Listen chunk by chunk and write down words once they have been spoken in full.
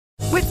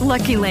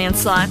Lucky Land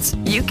Slots,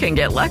 you can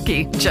get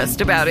lucky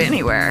just about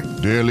anywhere.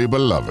 Dearly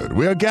beloved,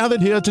 we are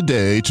gathered here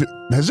today to...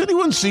 Has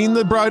anyone seen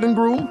the bride and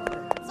groom?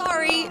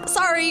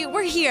 Sorry,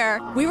 we're here.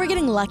 We were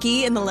getting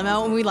lucky in the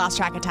limo and we lost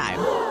track of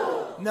time.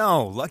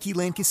 No, Lucky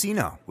Land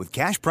Casino, with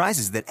cash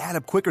prizes that add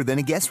up quicker than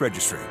a guest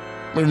registry.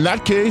 In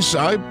that case,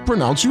 I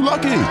pronounce you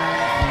lucky.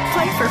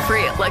 Play for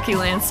free at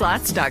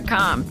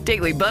LuckyLandSlots.com.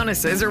 Daily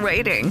bonuses are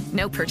waiting.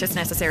 No purchase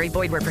necessary.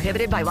 Void where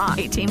prohibited by law.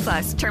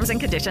 18+. Terms and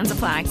conditions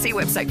apply. See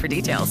website for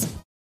details.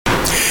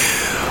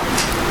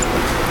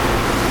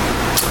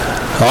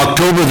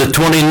 October the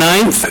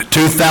 29th,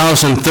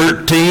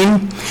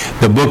 2013,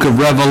 the book of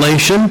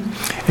Revelation,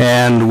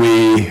 and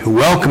we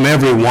welcome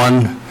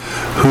everyone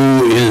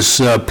who is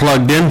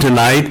plugged in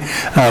tonight.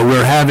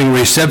 We're having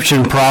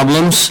reception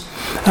problems,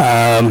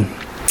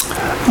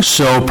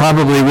 so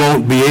probably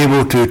won't be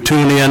able to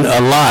tune in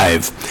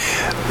live.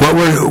 What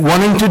we're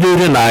wanting to do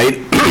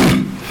tonight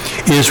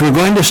is we're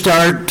going to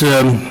start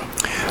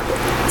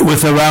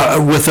with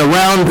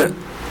around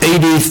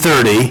AD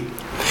 30,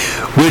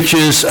 which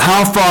is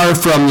how far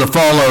from the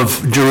fall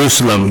of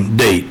Jerusalem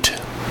date?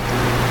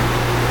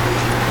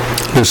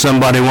 Does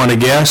somebody want to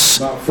guess?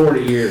 About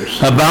 40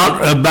 years.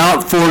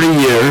 About 40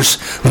 years.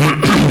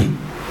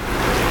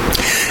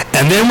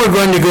 And then we're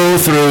going to go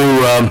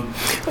through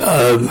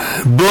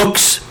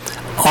books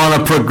on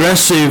a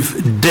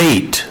progressive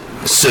date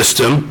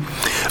system.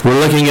 We're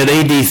looking at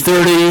AD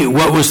 30.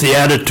 What was the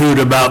attitude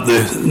about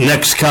the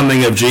next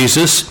coming of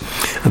Jesus?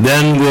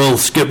 Then we'll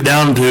skip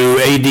down to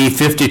AD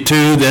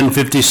 52, then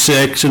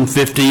 56 and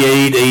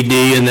 58 AD,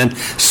 and then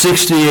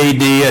 60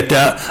 AD at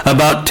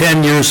about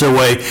 10 years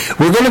away.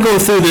 We're going to go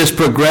through this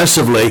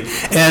progressively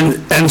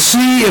and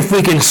see if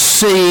we can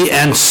see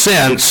and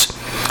sense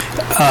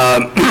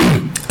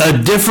a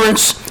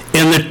difference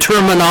in the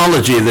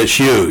terminology that's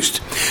used.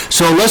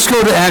 So let's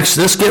go to Acts.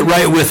 Let's get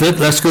right with it.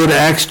 Let's go to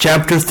Acts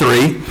chapter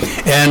 3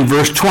 and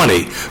verse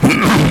 20.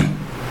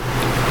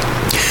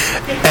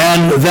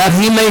 And that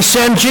he may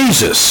send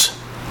Jesus.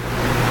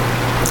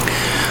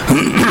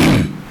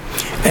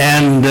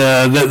 And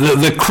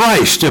the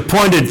Christ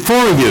appointed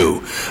for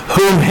you,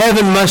 whom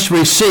heaven must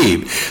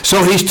receive.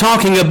 So he's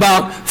talking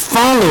about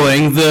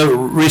following the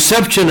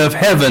reception of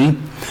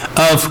heaven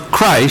of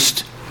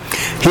Christ.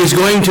 He's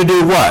going to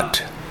do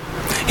what?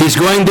 He's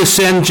going to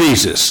send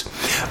Jesus.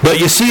 But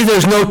you see,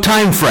 there's no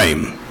time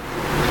frame.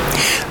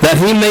 That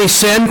he may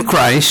send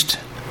Christ,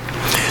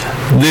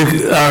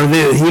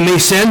 he may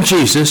send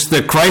Jesus,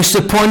 the Christ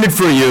appointed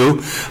for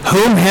you,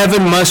 whom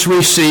heaven must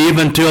receive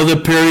until the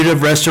period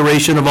of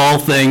restoration of all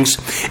things.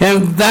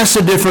 And that's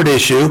a different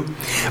issue.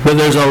 But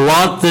there's a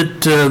lot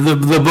that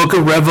the book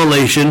of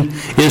Revelation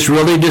is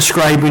really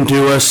describing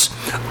to us,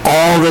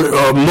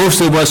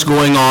 most of what's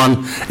going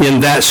on in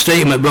that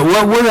statement. But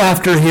what we're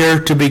after here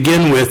to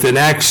begin with in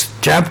Acts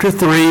chapter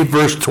 3,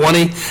 verse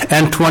 20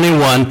 and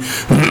 21,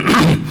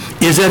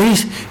 is that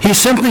he's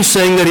simply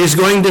saying that he's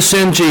going to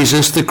send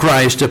Jesus, the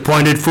Christ,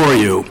 appointed for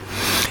you.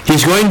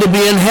 He's going to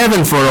be in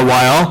heaven for a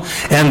while,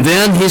 and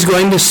then he's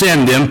going to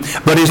send him,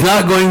 but he's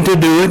not going to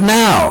do it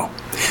now.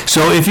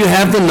 So if you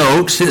have the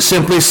notes, it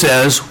simply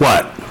says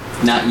what?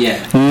 Not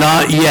yet.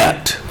 Not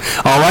yet.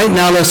 All right,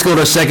 now let's go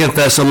to 2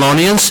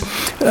 Thessalonians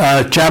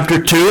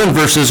chapter 2 and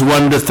verses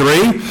 1 to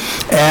 3.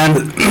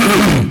 And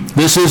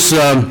this is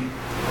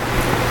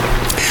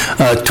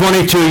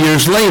 22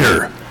 years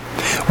later.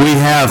 We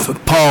have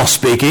Paul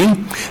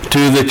speaking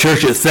to the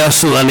church at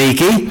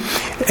Thessaloniki,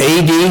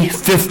 AD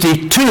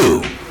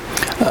 52.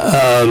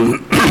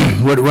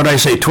 What did I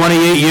say,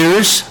 28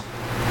 years?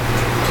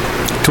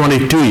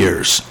 22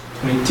 years.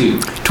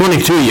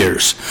 22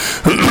 years.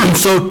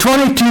 So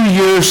 22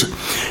 years,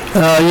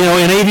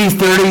 in AD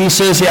 30 he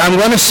says, yeah, I'm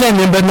going to send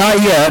him, but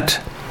not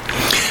yet.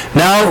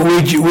 Now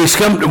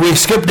we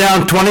skip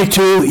down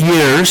 22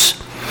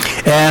 years,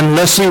 and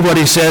let's see what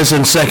he says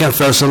in 2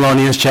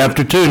 Thessalonians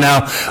chapter 2.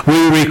 Now,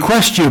 we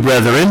request you,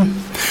 brethren,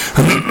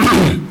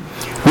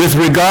 with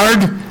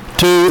regard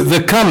to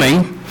the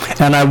coming,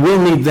 and I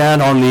will need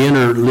that on the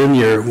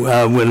interlinear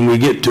when we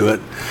get to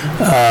it.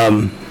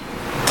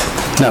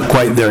 Not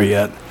quite there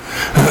yet.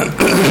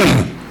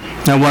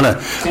 I want to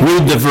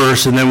read the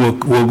verse and then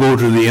we'll go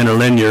to the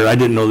interlinear. I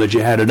didn't know that you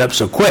had it up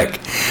so quick.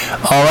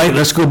 All right,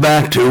 let's go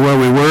back to where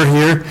we were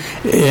here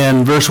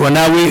in verse 1.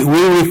 Now we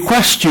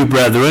request you,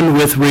 brethren,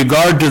 with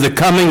regard to the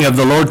coming of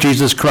the Lord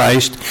Jesus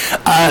Christ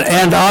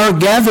and our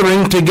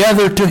gathering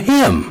together to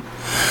him.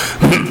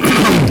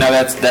 Now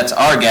that's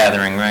our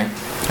gathering, right?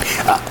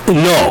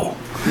 No.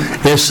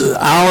 This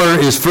our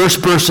is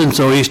first person,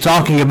 so he's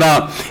talking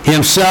about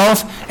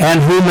himself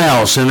and whom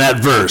else in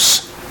that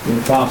verse? The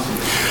apostles.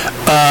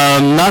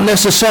 Not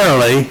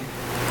necessarily.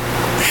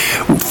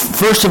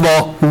 First of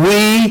all,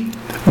 we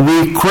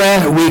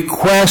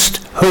request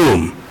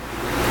whom?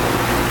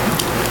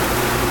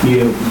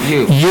 You.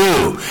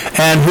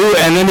 And who?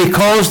 And then he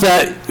calls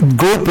that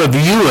group of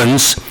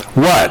youans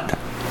what?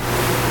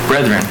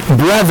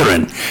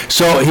 Brethren.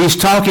 So he's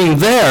talking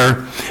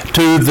there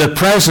to the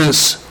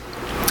presence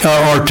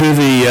or to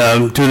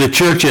the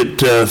church at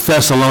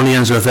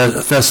Thessalonians or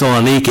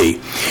Thessaloniki.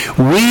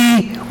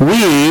 We,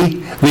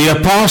 the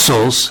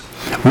apostles,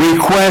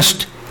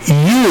 request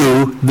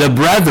you, the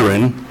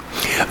brethren,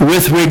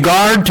 with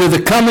regard to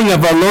the coming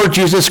of our Lord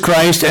Jesus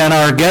Christ and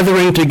our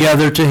gathering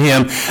together to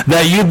him,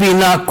 that you be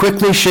not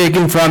quickly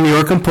shaken from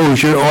your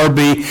composure or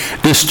be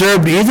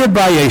disturbed either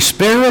by a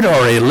spirit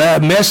or a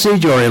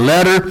message or a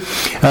letter.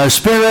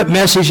 Spirit,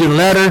 message, and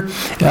letter.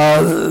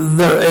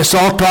 It's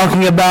all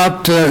talking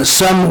about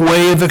some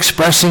way of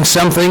expressing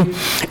something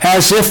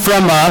as if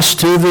from us,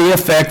 to the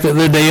effect that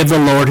the day of the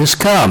Lord has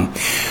come.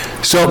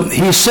 So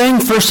he's saying,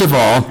 first of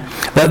all,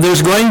 that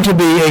there's going to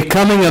be a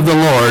coming of the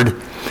Lord,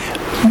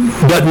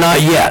 but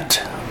not yet.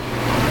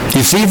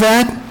 You see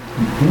that?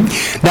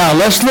 Mm-hmm. Now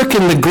let's look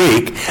in the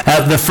Greek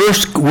at the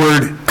first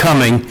word,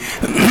 coming.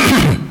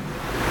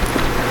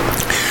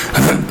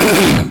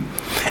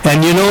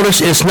 And you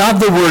notice it's not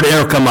the word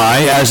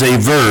erchomai as a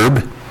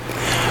verb.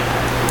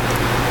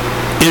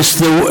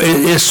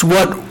 It's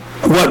what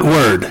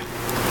word?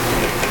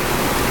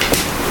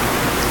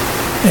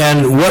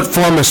 And what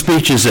form of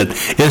speech is it?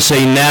 It's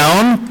a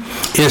noun.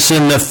 It's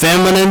in the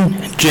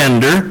feminine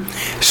gender,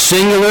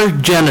 singular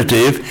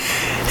genitive,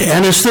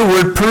 and it's the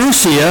word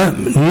parousia,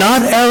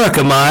 not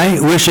erchomai,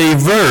 which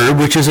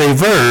is a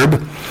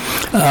verb,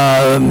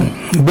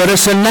 but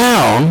it's a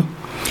noun,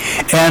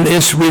 and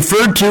it's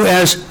referred to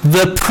as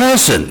the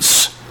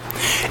presence.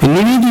 And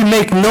you need to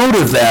make note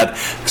of that.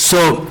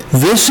 So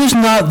this is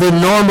not the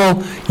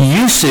normal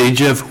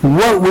usage of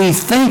what we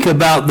think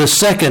about the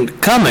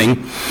second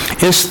coming.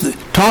 It's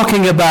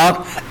talking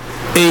about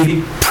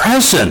a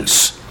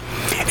presence,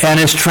 and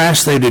it's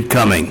translated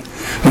coming.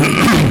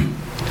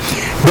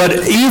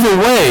 But either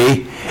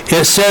way,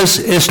 it says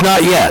it's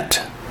not yet.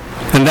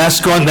 And that's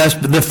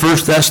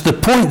the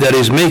point that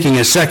he's making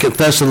in 2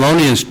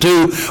 Thessalonians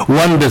 2,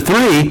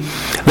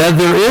 1-3, that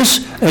there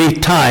is a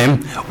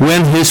time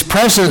when his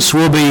presence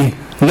will be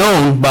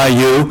known by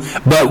you,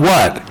 but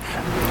what?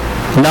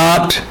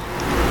 Not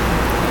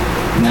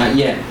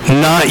yet.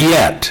 Not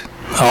yet.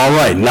 All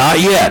right, not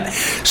yet.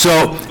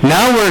 So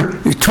now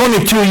we're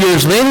 22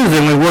 years later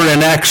than we were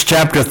in Acts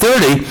chapter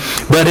 30,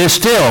 but it's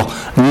still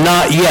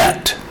not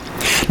yet.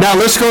 Now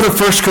let's go to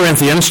 1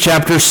 Corinthians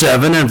chapter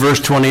 7 and verse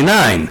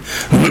 29.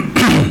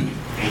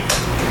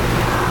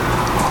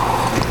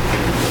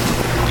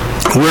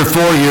 We're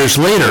 4 years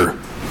later.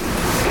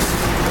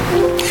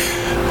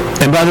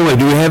 And by the way,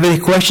 do we have any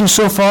questions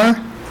so far?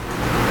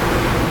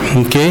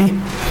 Okay.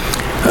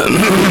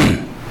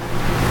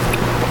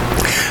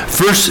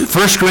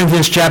 1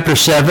 Corinthians chapter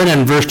 7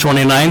 and verse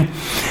 29.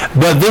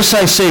 But this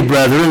I say,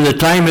 brethren, the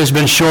time has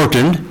been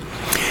shortened,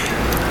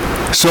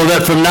 so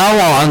that from now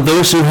on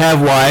those who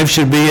have wives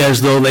should be as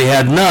though they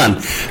had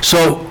none.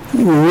 So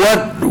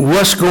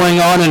what's going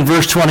on in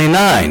verse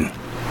 29?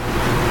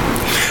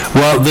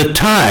 Well, the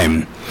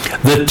time,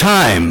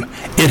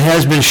 it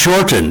has been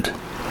shortened.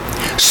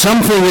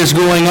 Something is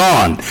going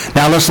on.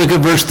 Now let's look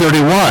at verse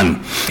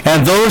 31.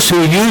 And those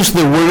who use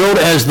the world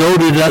as though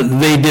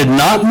they did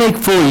not make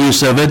full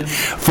use of it,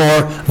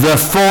 for the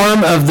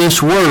form of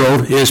this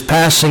world is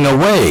passing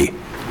away.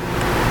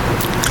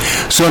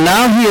 So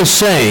now he is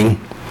saying,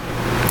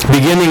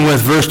 beginning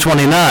with verse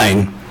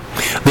 29,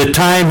 the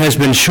time has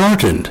been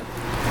shortened.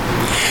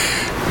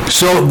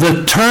 So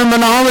the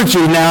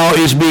terminology now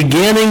is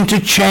beginning to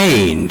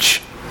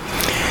change.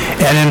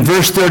 And in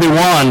verse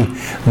 31,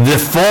 the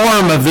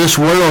form of this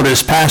world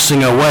is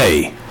passing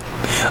away.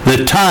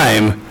 The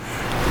time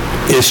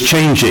is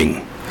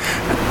changing.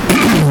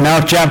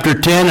 Now chapter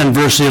 10 and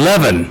verse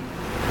 11.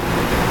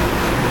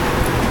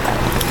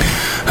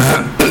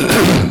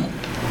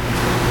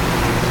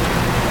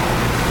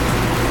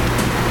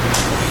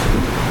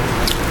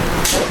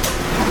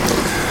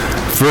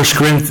 First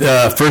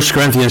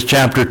Corinthians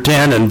chapter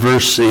 10 and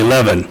verse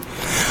 11.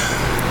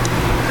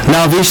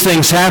 Now these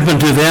things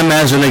happened to them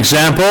as an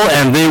example,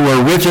 and they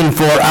were written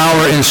for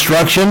our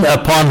instruction,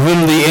 upon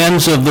whom the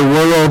ends of the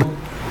world,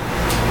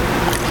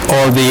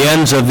 or the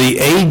ends of the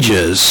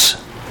ages.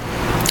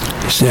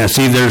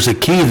 See, there's a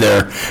key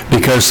there,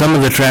 because some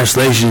of the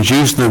translations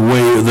use the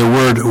word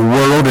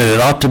world, and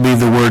it ought to be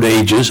the word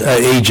ages.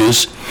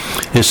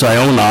 It's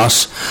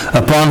ionos.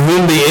 Upon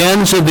whom the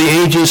ends of the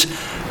ages,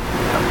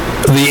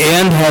 the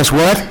end has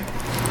what?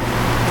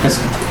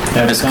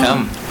 Has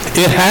come.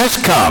 It has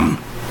come.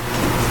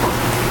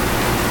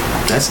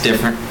 That's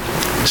different.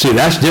 See,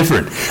 that's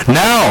different.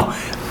 Now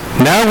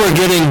we're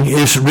getting,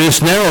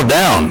 it's narrowed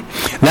down.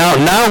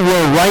 Now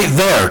we're right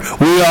there.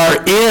 We are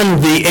in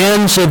the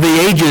ends of the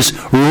ages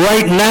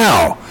right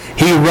now.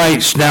 He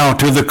writes now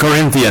to the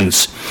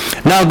Corinthians.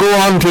 Now go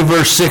on to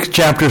verse 6,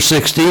 chapter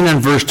 16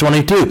 and verse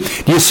 22.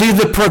 Do you see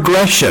the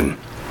progression?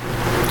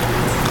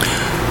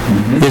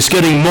 Mm-hmm. It's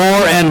getting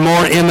more and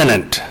more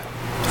imminent.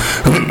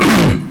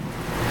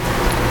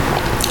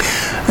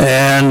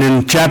 And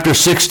in chapter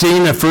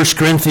 16 of 1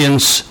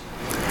 Corinthians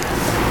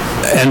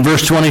and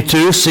verse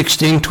 22,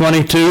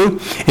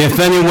 16:22, if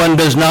anyone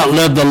does not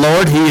love the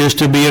Lord, he is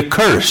to be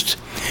accursed.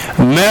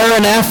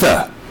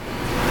 Maranatha.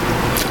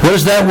 What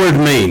does that word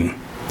mean?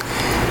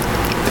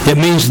 It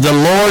means the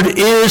Lord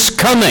is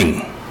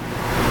coming.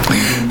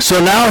 So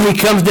now he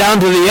comes down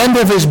to the end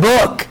of his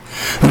book.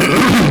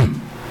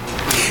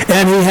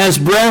 And he has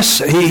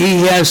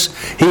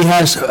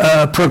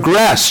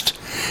progressed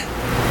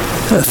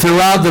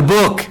throughout the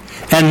book.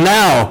 And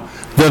now,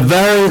 the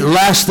very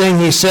last thing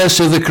he says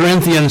to the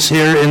Corinthians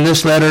here in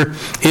this letter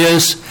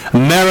is,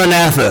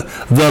 Maranatha,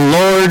 the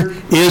Lord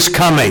is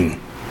coming.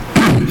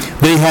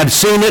 They had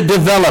seen it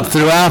develop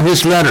throughout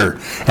his letter.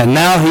 And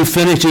now he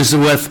finishes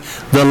with,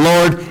 the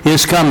Lord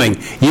is coming.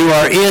 You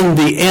are in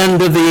the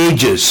end of the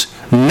ages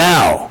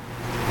now.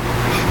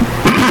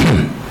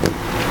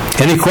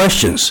 Any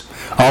questions?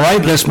 All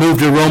right, let's move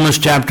to Romans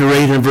chapter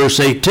 8 and verse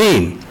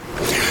 18.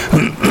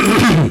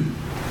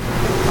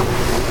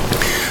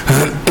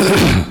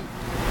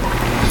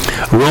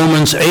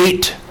 Romans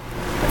 8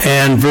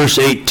 and verse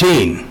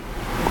 18.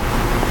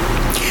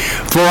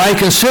 For I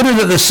consider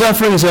that the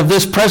sufferings of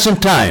this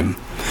present time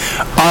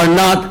are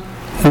not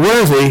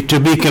worthy to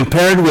be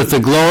compared with the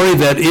glory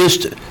that is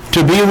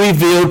to be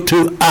revealed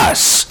to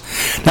us.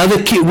 Now,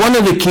 one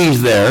of the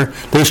keys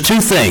there's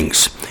two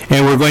things,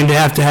 and we're going to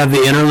have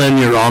the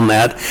interlinear on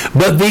that.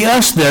 But the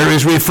us there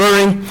is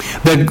referring,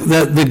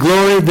 the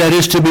glory that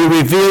is to be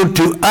revealed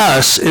to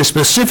us is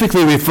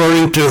specifically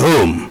referring to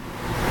whom?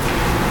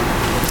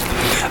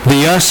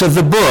 The us of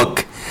the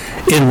book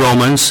in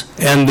Romans,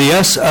 and the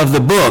us of the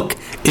book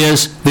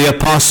is the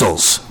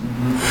apostles.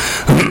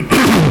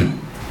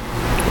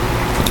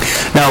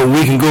 Now,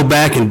 we can go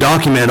back and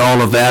document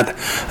all of that.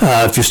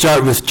 If you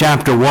start with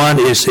chapter 1,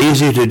 it's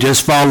easy to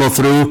just follow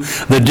through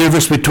the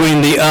difference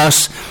between the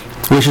us,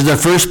 which is the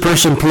first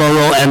person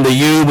plural, and the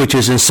you, which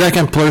is in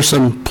second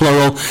person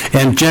plural,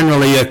 and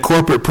generally a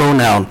corporate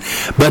pronoun.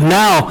 But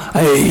now,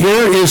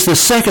 here is the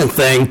second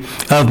thing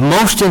of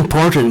most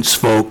importance,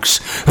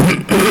 folks,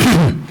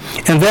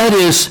 and that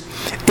is,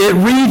 it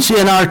reads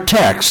in our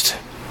text.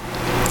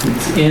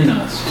 It's in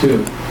us,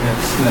 too.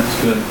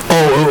 That's good.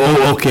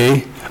 Oh,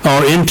 okay.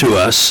 Or into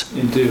us.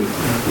 Into,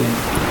 okay.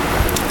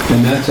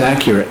 And that's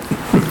accurate.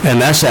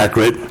 And that's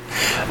accurate.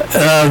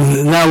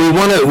 Now we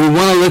want to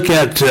look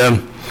at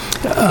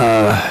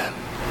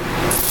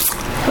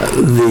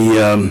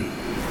the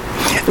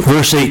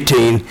verse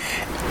 18,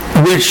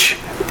 which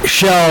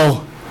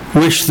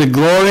the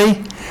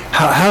glory.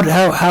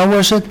 How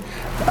was it?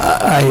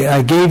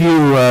 I gave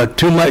you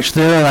too much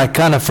there, and I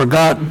kind of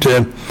forgot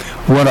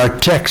what our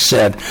text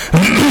said.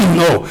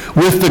 No,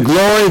 with the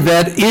glory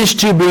that is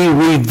to be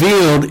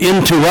revealed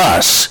into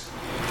us.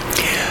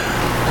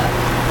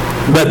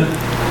 But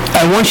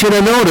I want you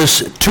to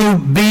notice, to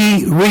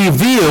be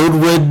revealed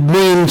would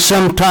mean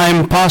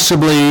sometime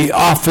possibly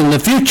off in the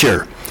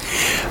future.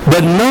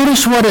 But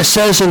notice what it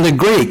says in the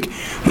Greek.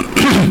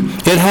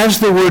 It has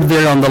the word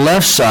there on the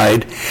left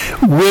side,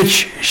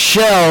 which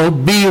shall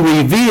be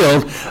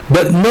revealed,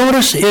 but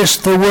notice it's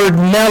the word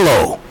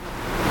mello.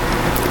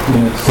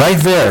 Yes.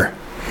 Right there.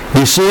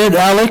 You see it,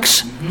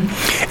 Alex?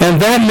 Mm-hmm. And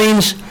that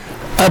means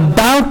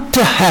about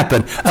to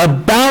happen,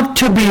 about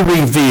to be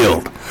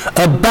revealed,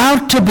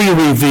 about to be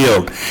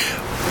revealed.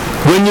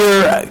 When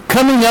you're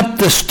coming up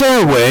the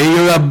stairway,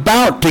 you're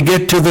about to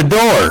get to the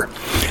door.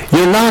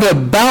 You're not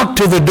about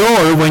to the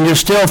door when you're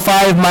still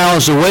 5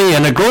 miles away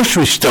in a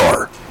grocery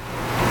store.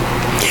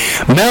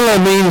 Mello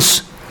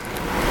means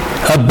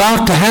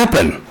about to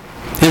happen.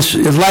 It's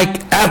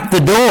like at the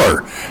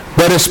door,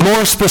 but it's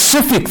more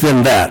specific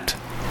than that.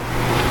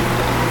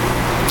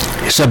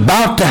 It's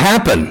about to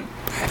happen.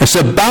 It's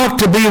about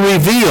to be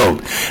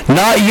revealed.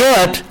 Not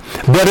yet,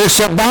 but it's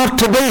about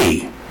to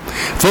be.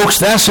 Folks,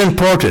 that's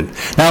important.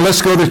 Now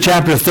let's go to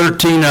chapter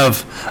 13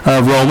 of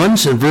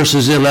Romans and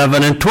verses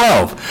 11 and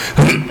 12.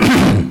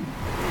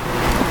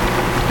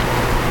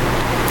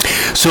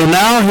 So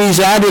now he's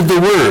added the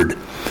word.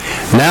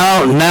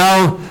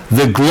 Now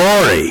the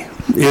glory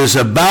is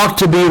about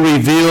to be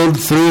revealed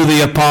through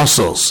the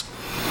apostles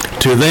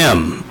to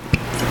them.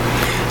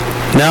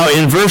 Now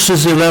in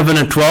verses 11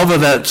 and 12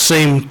 of that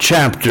same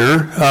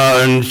chapter,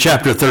 in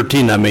chapter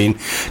 13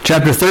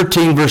 chapter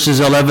 13 verses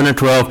 11 and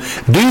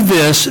 12, do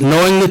this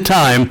knowing the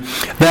time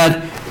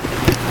that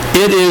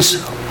it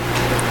is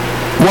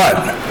what?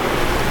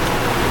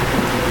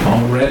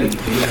 Already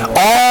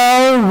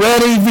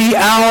the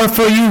hour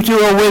for you to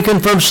awaken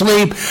from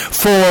sleep,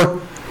 for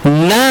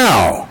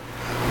now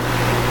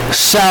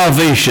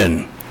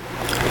salvation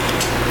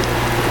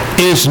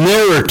is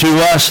nearer to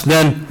us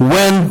than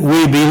when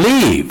we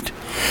believed.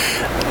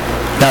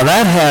 Now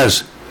that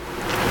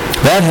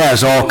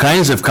has all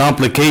kinds of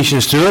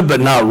complications to it, but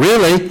not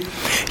really.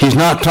 He's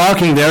not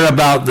talking there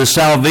about the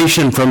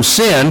salvation from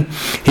sin.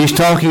 He's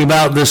talking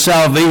about the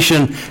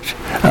salvation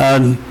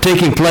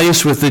taking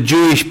place with the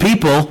Jewish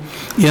people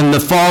in the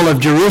fall of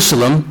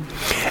Jerusalem.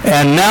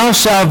 And now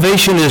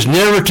salvation is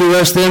nearer to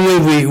us than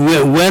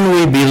when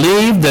we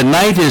believe. The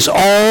night is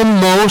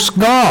almost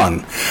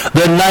gone.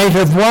 The night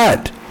of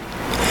what?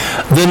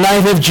 The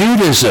night of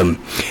Judaism.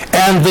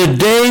 And the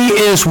day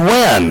is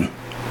when?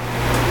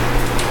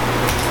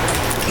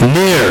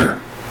 Near.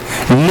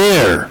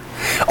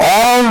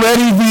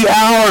 Already the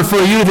hour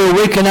for you to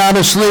awaken out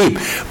of sleep.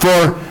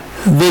 For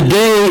the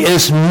day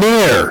is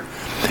near.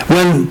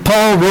 When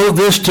Paul wrote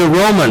this to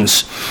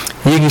Romans,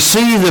 you can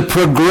see the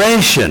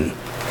progression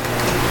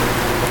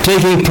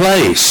taking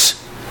place.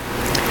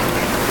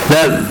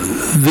 That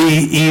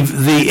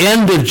the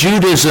end of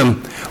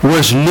Judaism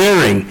was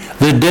nearing.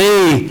 The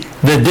day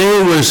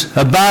was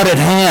about at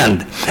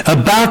hand,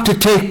 about to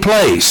take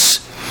place.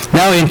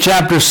 Now in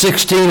chapter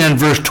 16 and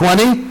verse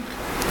 20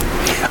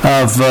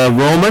 of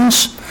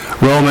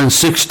Romans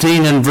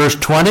 16 and verse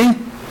 20.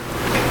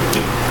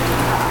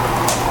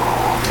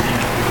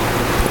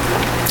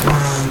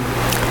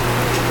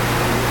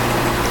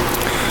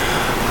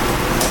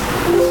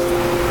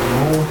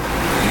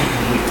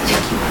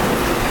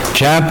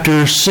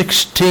 Chapter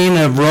 16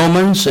 of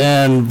Romans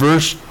and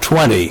verse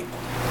 20.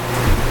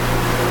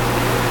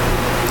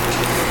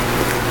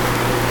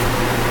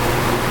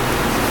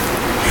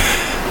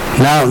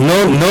 Now,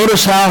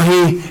 notice how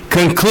he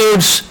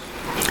concludes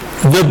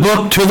the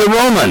book to the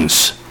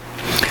Romans.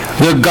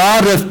 The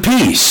God of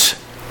peace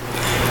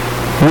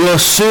will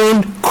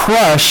soon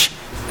crush.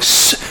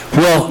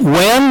 Well,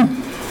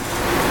 when?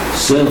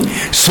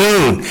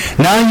 Soon.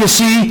 Now you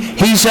see,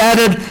 he's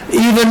added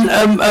even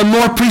a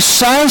more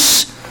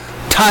precise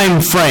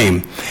time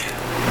frame.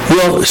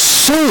 Will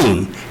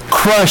soon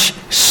crush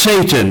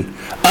Satan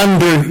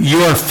under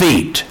your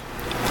feet.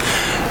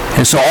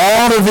 And so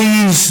all of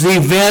these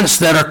events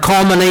that are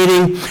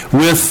culminating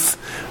with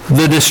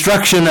the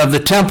destruction of the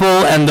temple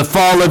and the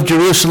fall of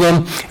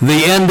Jerusalem,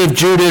 the end of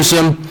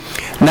Judaism,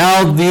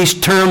 now these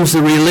terms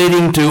are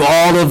relating to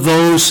all of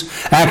those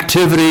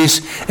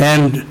activities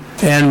and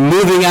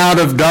moving out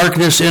of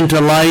darkness into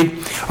light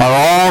are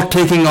all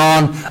taking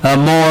on a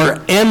more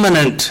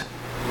imminent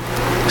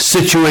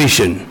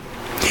situation.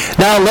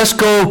 Now let's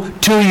go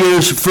 2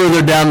 years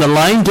further down the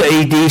line to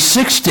AD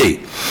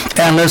 60.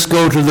 And let's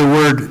go to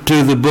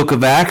the book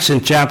of Acts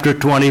in chapter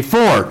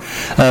 24.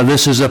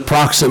 This is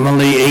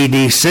approximately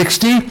AD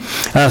 60,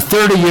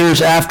 30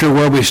 years after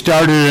where we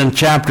started in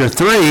chapter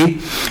 3.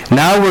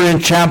 Now we're in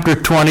chapter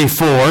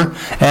 24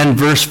 and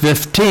verse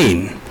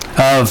 15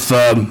 of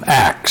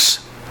Acts.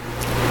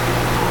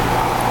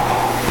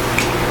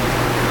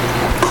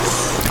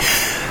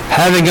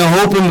 Having a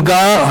hope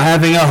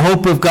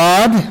of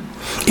God,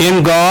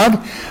 in God,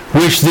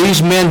 which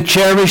these men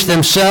cherish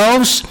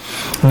themselves,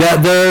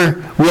 that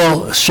there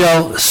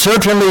shall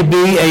certainly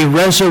be a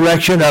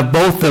resurrection of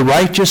both the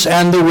righteous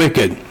and the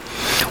wicked.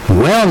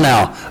 Well,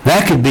 now,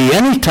 that could be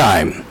any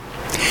time.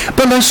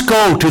 But let's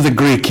go to the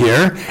Greek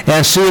here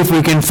and see if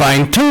we can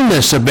fine-tune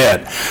this a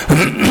bit.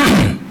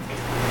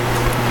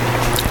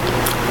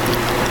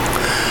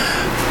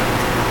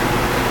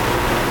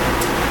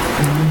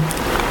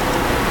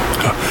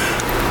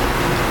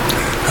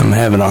 I'm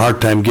having a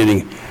hard time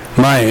getting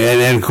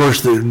and of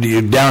course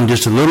you're down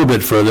just a little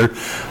bit further,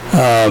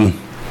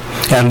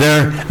 and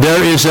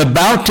there is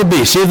about to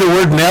be, see the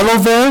word mellow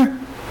there?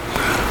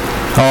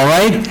 All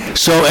right,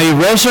 so a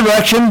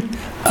resurrection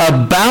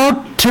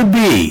about to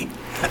be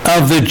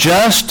of the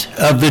just,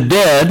 of the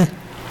dead,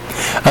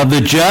 of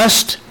the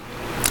just,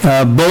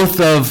 both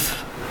of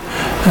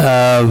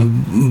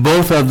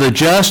the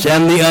just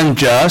and the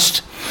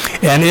unjust.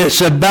 And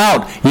it's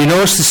about, you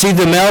notice to see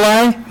the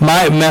malign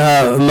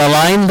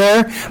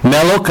there?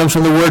 Mellow comes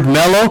from the word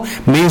mellow,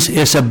 means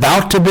it's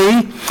about to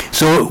be.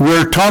 So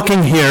we're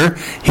talking here,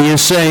 he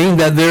is saying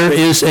that there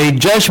is a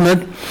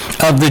judgment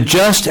of the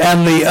just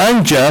and the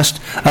unjust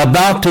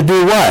about to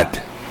do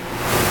what?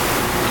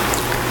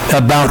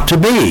 About to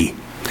be.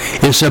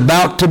 It's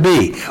about to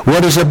be.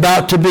 What is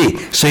about to be?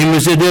 Same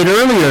as it did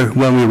earlier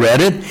when we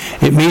read it.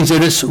 It means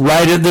that it's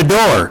right at the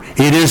door.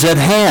 It is at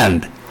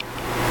hand.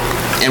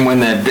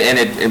 And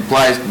it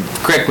implies,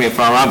 correct me if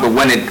I'm wrong, but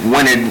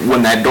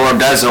when that door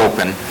does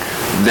open,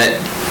 that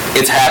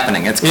it's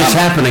happening. It's coming. It's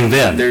happening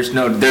then. There's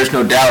no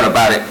doubt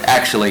about it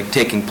actually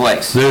taking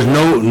place. There's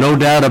no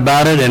doubt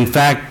about it. In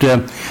fact,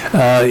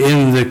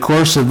 in the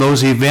course of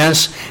those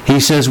events,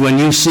 he says when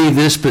you see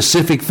this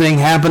specific thing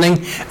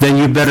happening, then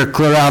you better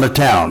clear out of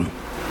town.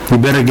 You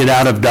better get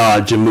out of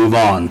Dodge and move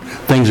on.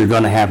 Things are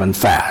going to happen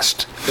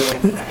fast.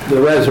 The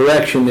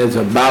resurrection is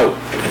about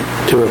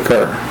to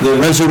occur. The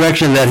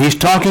resurrection that he's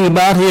talking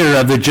about here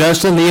of the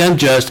just and the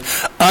unjust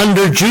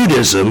under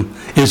Judaism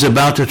is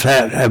about to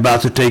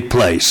take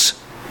place.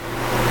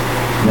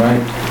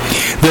 Right.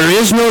 There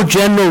is no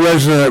general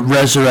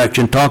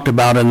resurrection talked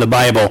about in the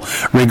Bible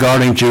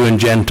regarding Jew and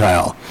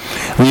Gentile.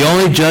 The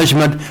only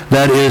judgment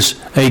that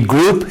is a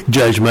group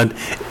judgment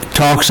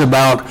talks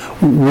about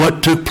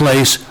what took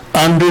place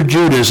under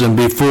Judaism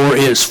before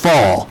its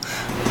fall.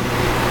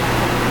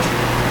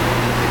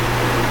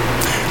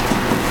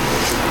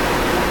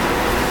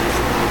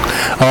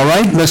 All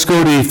right, let's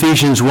go to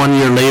Ephesians 1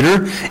 year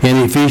later, in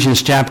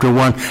Ephesians chapter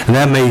 1, and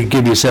that may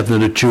give you something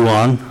to chew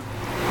on.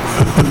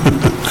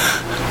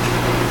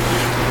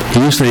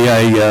 Usually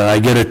I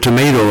get a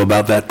tomato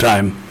about that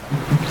time.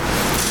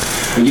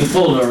 You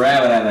pulled a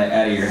rabbit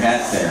out of your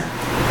hat there.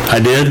 I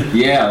did?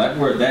 Yeah,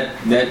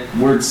 that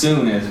word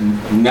soon is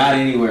not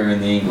anywhere in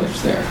the English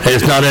there.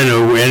 It's not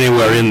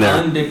anywhere in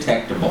there.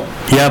 Undetectable.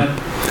 Yep.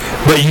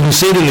 But you can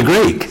see it in the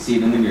Greek. See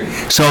it in the Greek.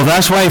 So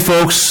that's why,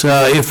 folks,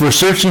 if we're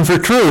searching for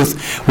truth,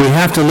 we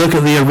have to look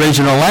at the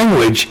original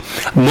language.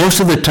 Most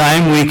of the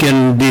time we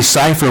can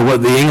decipher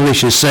what the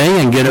English is saying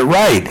and get it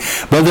right.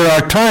 But there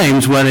are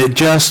times when it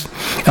just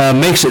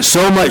makes it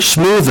so much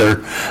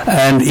smoother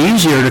and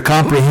easier to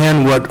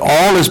comprehend what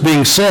all is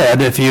being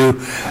said if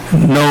you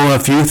know a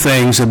few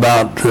things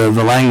about the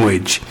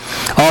language.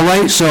 All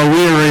right, so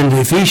we are in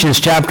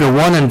Ephesians chapter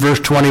 1 and verse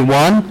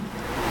 21.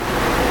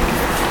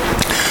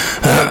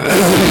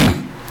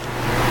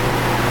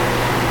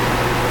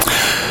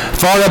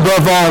 Far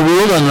above all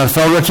rule and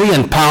authority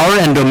and power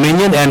and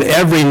dominion and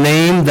every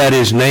name that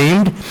is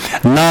named,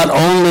 not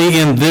only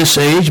in this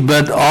age,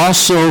 but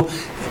also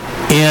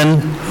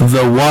in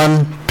the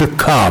one to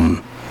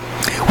come,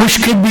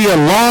 which could be a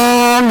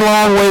long,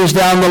 long ways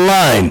down the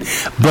line.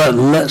 But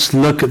let's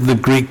look at the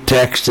Greek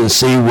text and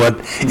see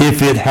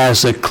if it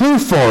has a clue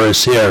for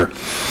us here.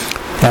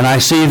 And I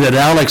see that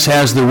Alex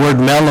has the word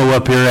mellow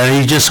up here, and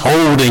he's just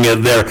holding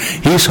it there.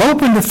 He's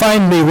hoping to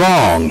find me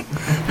wrong.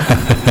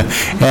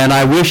 And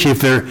I wish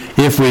if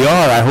we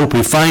are, I hope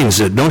he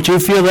finds it. Don't you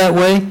feel that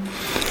way?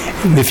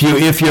 If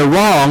you're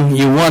wrong,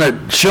 you want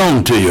it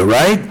shown to you,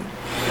 right?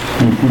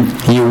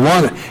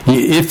 Mm-hmm.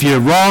 If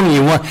you're wrong,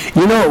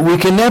 we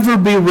can never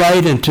be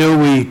right until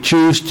we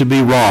choose to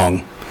be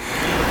wrong.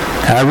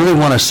 I really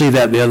want to see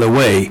that the other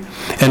way.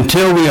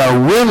 Until we are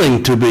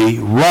willing to be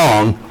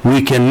wrong,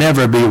 we can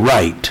never be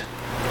right.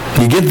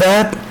 You get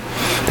that?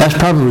 That's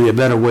probably a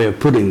better way of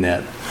putting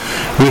that.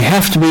 We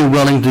have to be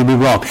willing to be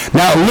wrong.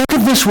 Now look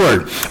at this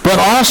word. But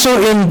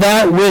also in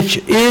that which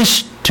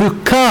is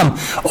to come.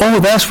 Oh,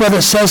 that's what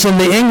it says in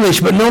the English.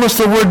 But notice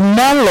the word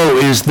mellow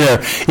is there.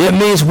 It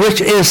means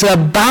which is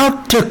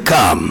about to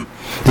come.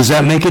 Does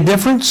that make a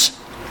difference?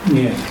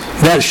 Yes.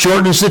 That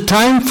shortens the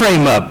time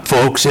frame up,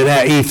 folks, in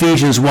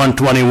Ephesians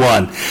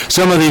 1:21.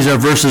 Some of these are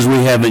verses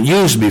we haven't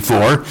used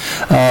before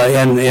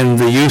in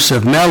the use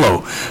of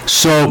mellow.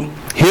 So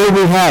here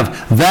we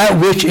have that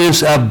which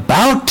is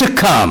about to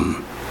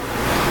come.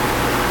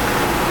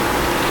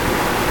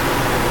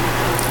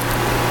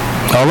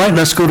 All right,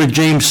 let's go to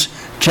James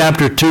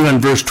chapter 2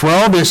 and verse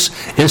 12.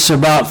 It's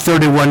about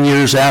 31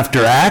 years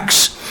after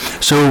Acts.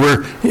 So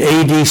we're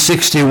AD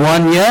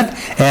 61 yet,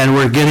 and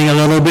we're getting a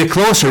little bit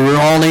closer.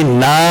 We're only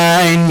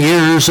 9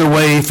 years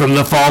away from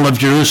the fall of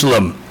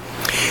Jerusalem.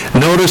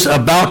 Notice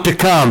about to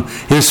come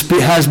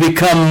has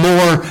become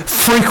more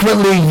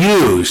frequently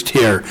used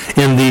here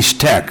in these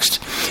texts.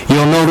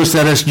 You'll notice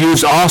that it's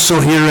used also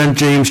here in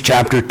James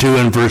chapter 2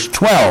 and verse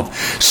 12.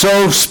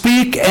 So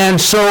speak and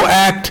so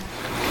act,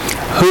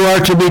 who are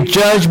to be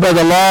judged by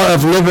the law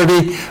of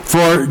liberty,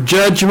 for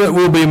judgment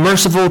will be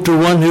merciful to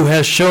one who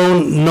has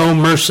shown no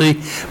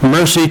mercy.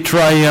 Mercy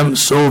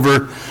triumphs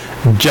over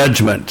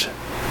judgment.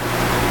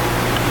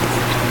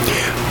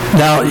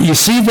 Now, you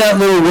see that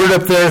little word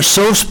up there,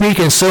 so speak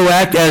and so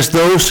act as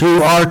those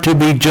who are to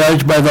be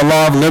judged by the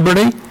law of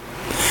liberty?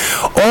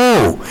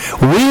 Oh,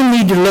 we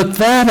need to look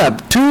that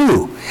up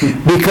too,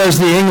 because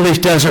the English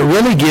doesn't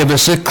really give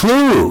us a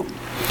clue.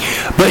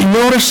 But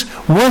notice,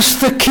 what's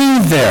the key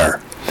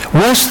there?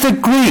 What's the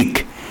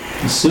Greek?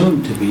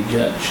 Soon to be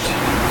judged.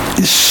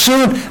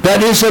 Soon,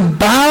 that is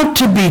about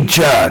to be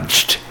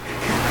judged.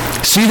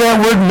 See that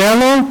word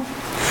mellow?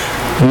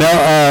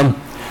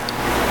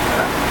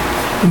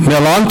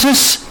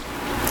 Melontis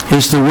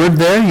is the word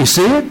there. You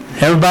see it?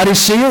 Everybody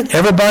see it?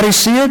 Everybody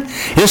see it?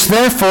 It's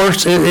therefore,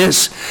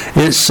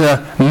 it's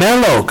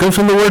mellow. It comes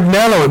from the word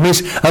mellow. It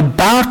means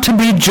about to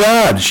be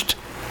judged.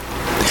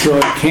 So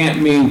it can't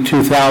mean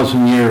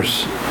 2,000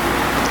 years.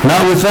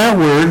 Not with that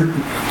word,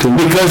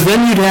 because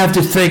then you'd have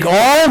to think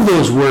all of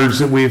those words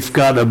that we've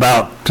got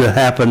about to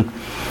happen,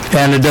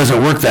 and it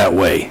doesn't work that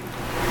way.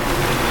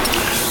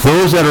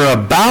 Those that are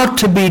about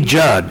to be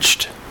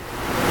judged.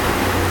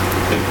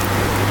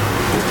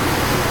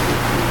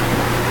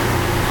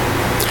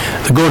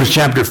 Go to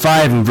chapter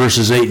 5 and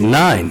verses 8 and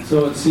 9.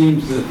 So it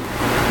seems that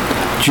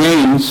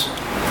James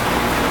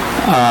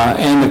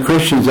and the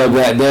Christians of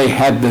that day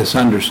had this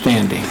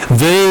understanding.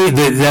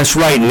 That's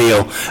right,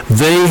 Neil.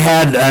 They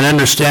had an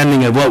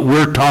understanding of what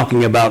we're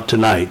talking about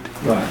tonight.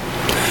 Right.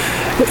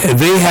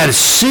 They had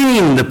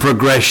seen the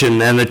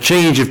progression and the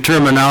change of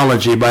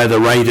terminology by the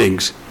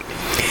writings.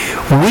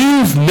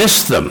 We've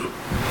missed them.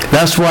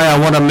 That's why I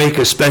want to make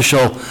a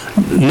special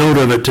note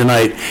of it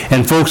tonight.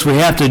 And folks, we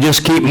have to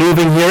just keep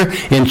moving here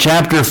in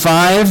chapter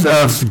 5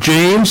 of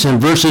James and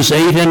verses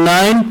 8 and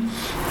 9.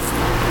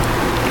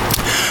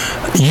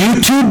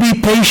 You too be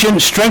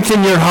patient,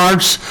 strengthen your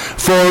hearts,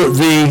 for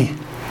the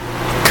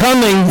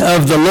coming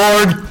of the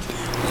Lord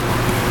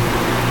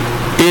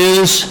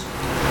is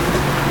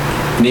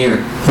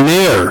near.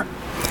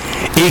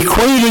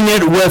 Equating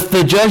it with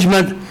the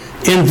judgment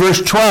in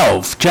verse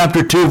 12,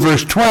 chapter 2,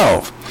 verse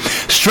 12.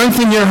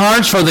 Strengthen your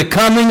hearts, for the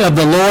coming of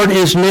the Lord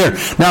is near.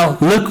 Now,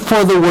 look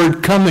for the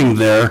word coming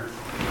there,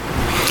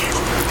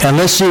 and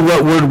let's see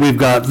what word we've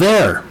got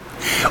there.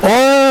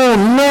 Oh, Oh,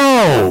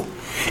 no.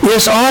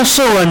 It's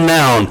also a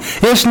noun.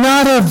 It's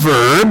not a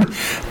verb.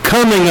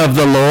 Coming of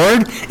the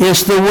Lord.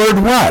 It's the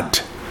word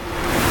what?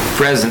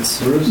 Presence.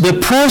 The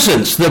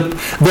presence.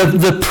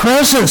 The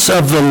presence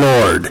of the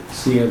Lord.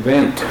 It's the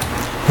event.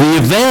 The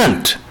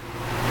event.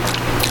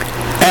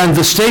 And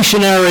the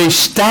stationary,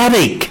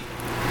 static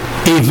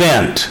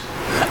event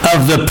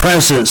of the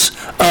presence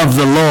of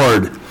the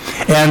Lord.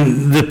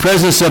 And the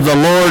presence of the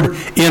Lord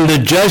in the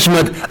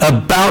judgment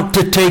about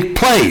to take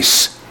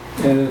place.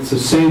 And it's a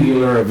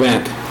singular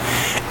event.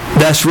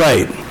 That's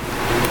right.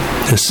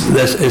 It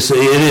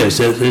is.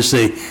 It's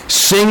a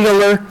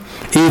singular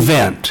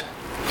event.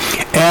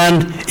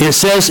 And it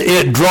says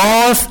it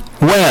draweth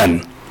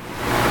when?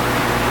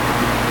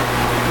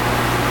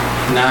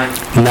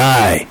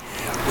 Nigh.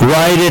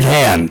 Right at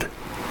hand.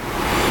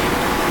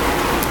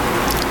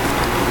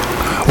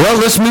 Well,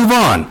 let's move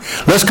on.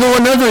 Let's go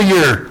another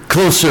year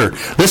closer.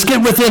 Let's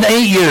get within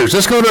 8 years.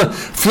 Let's go to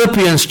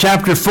Philippians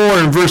chapter 4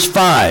 and verse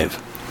 5.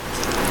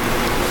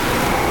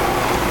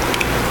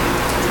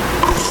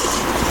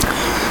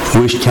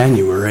 Wish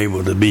Tanya were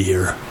able to be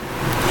here.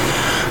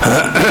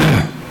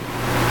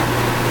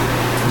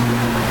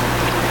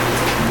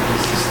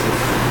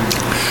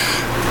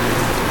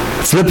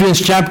 Philippians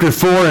chapter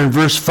 4 and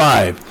verse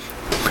 5.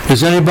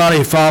 Is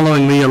anybody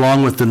following me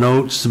along with the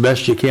notes the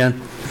best you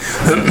can?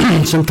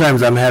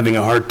 Sometimes I'm having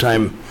a hard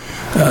time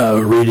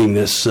reading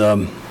this.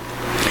 All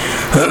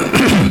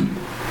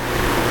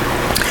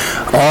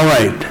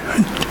right.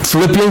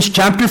 Philippians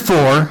chapter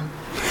 4,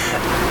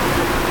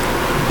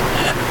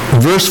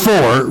 verse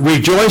 4.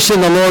 Rejoice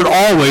in the Lord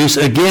always.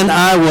 Again,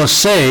 I will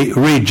say,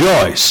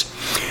 rejoice.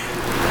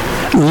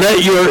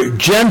 Let your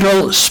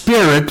gentle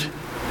spirit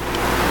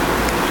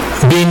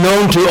be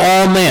known to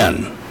all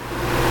men.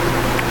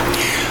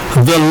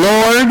 The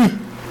Lord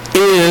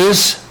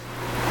is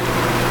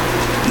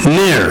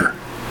near.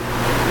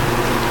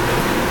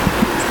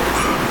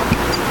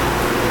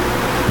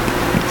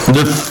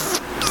 The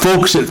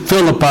folks at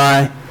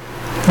Philippi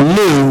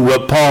knew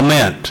what Paul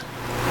meant.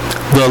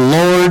 The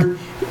Lord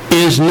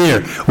is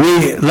near.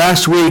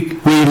 Last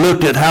week we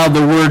looked at how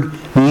the word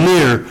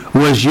near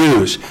was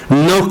used.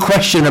 No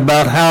question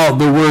about how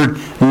the word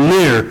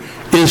near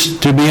is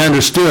to be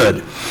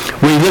understood.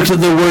 We looked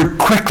at the word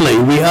quickly.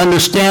 We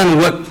understand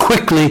what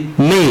quickly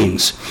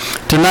means.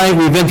 Tonight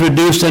we've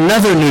introduced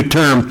another new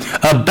term,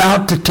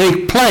 about to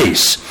take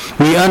place.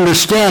 We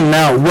understand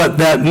now what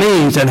that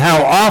means and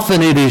how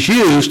often it is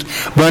used,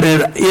 but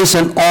it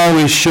isn't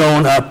always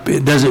shown up.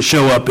 It doesn't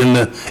show up in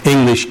the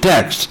English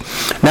text.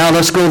 Now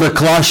let's go to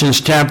Colossians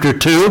chapter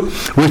 2,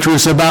 which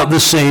was about the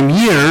same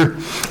year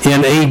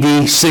in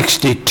AD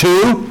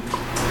 62.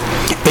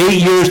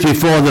 8 years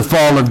before the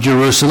fall of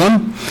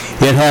Jerusalem.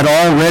 It had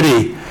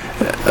already,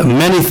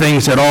 many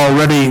things had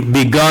already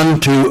begun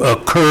to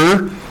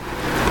occur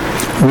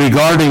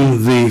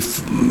regarding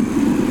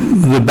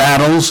the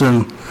battles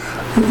and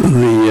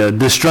the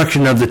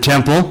destruction of the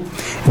temple.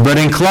 But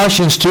in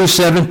Colossians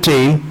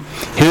 2:17,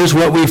 here's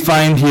what we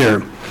find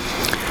here.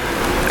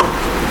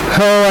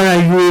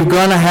 Oh, we're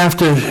going to have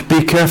to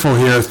be careful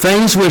here.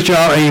 Things which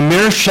are a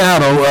mere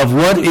shadow of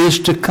what is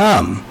to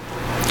come.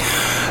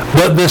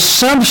 But the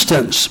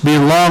substance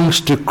belongs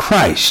to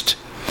Christ.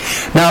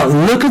 Now,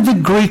 look at the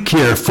Greek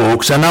here,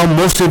 folks. I know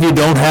most of you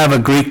don't have a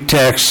Greek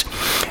text,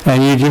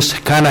 and you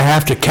just kind of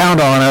have to count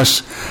on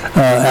us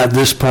at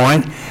this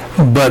point.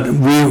 But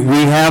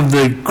we have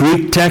the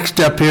Greek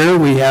text up here.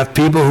 We have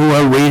people who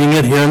are reading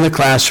it here in the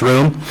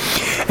classroom.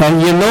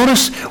 And you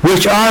notice,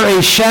 which are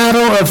a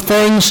shadow of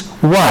things,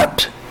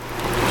 what?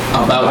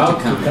 About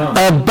to come.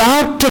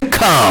 About to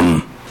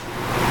come.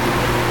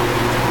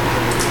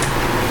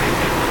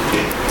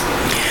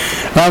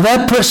 Now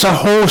that puts a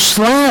whole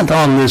slant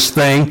on this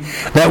thing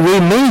that we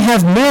may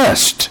have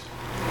missed.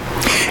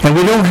 And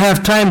we don't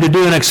have time to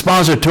do an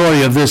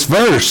expository of this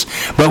verse,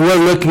 but we're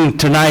looking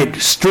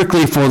tonight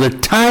strictly for the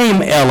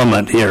time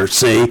element here,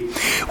 see,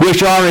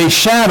 which are a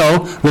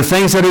shadow, the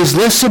things that is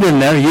listed in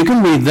there. You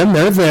can read them,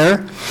 they're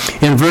there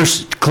in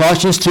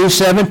Colossians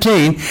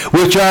 2:17,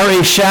 which are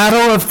a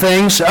shadow of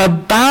things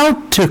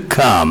about to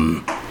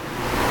come.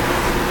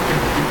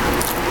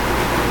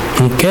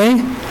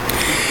 Okay?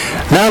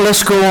 Now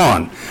let's go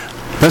on.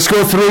 Let's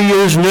go 3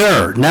 years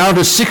nearer. Now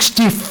to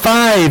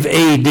 65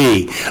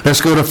 A.D.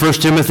 Let's go to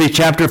 1 Timothy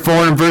chapter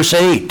 4 and verse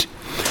 8.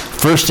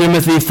 1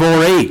 Timothy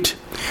 4:8.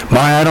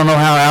 I don't know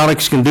how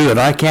Alex can do it.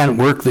 I can't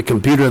work the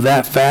computer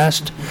that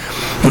fast.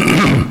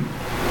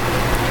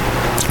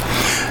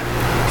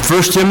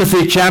 1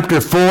 Timothy chapter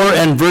 4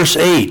 and verse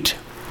 8.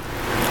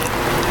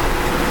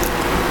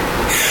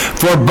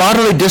 For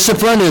bodily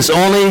discipline is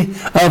only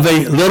of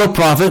a little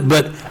profit,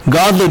 but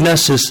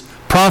godliness is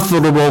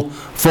profitable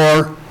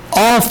for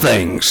all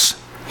things,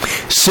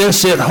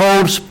 since it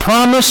holds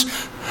promise.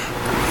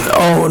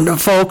 Oh, no,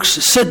 folks,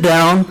 sit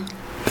down.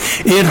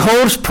 It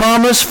holds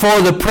promise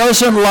for the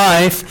present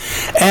life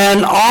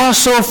and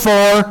also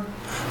for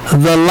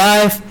the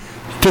life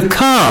to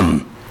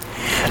come.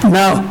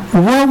 Now,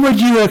 what would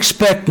you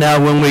expect now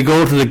when we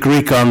go to the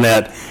Greek on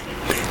that?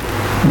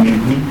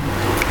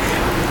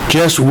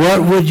 just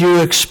what would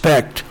you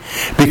expect?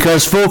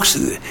 Because, folks,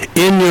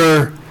 in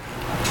your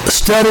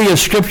study of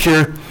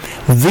Scripture,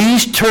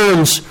 these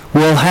terms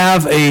will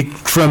have a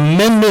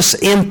tremendous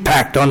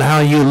impact on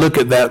how you look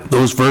at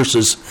those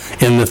verses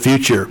in the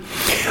future.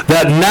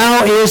 That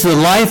now is the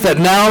life that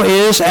now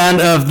is,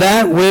 and of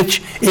that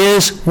which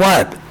is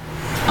what?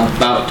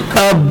 About to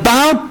come.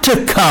 About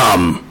to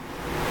come.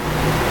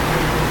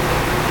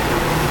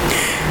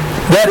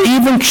 That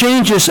even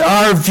changes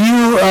our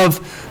view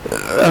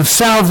of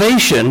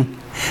salvation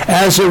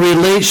as it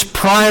relates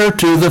prior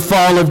to the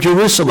fall of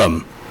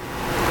Jerusalem.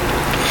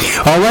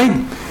 All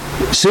right?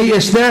 See,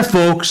 it's there,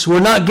 folks.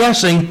 We're not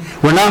guessing.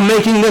 We're not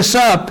making this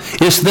up.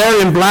 It's there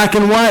in black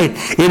and white.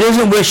 It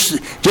isn't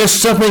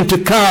just something to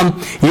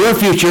come, your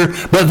future,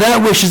 but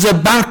that which is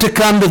about to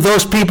come to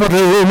those people to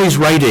whom he's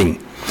writing.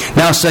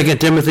 Now, 2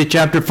 Timothy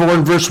chapter 4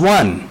 and verse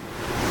 1.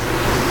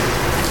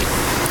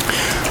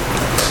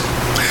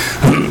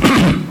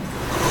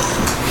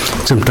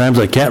 Sometimes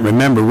I can't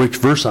remember which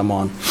verse I'm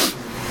on.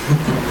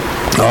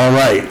 All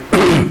right.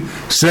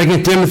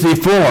 2 Timothy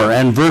 4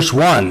 and verse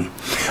 1.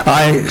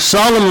 I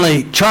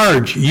solemnly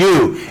charge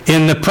you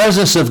in the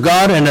presence of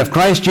God and of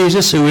Christ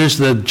Jesus, who is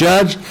the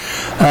judge,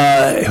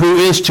 who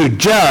is to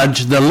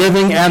judge the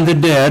living and the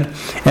dead,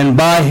 and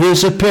by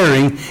his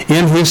appearing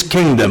in his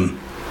kingdom.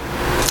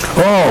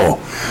 Oh,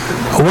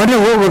 I wonder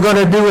what we're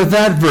going to do with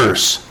that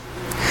verse.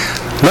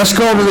 Let's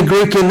go to the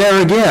Greek in there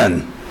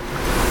again.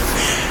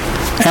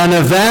 And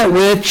of that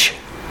which...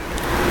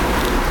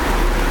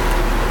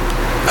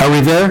 Are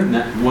we there?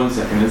 1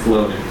 second, it's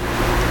loading.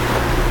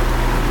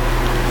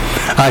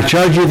 I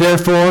charge you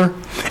therefore,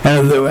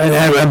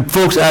 and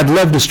folks, I'd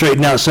love to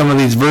straighten out some of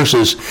these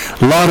verses.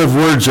 A lot of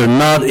words are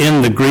not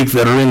in the Greek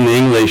that are in the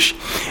English,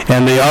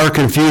 and they are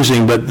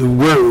confusing, but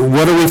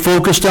what are we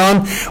focused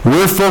on?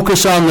 We're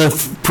focused on the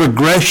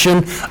progression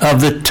of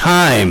the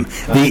time,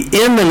 the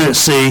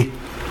imminency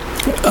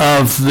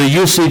of the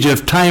usage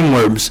of time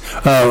verbs,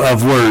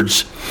 of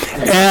words.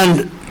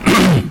 And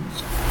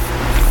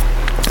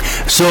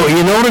so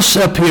you notice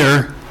up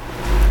here,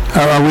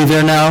 are we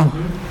there now?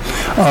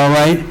 All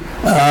right.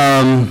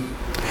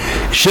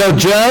 Shall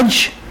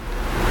judge,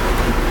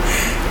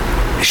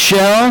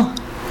 shall,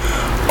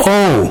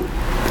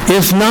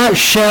 it's not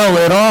shall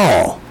at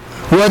all.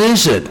 What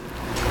is it?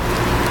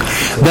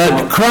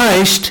 That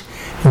Christ,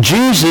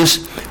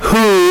 Jesus,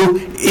 who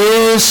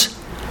is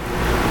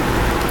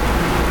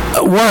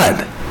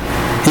what?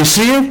 You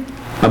see it?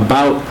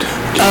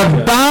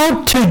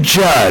 About to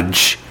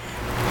judge,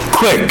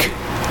 quick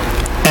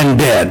and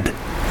dead,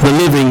 the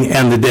living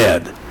and the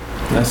dead.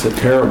 That's a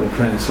terrible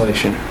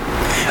translation.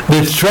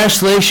 The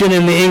translation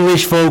in the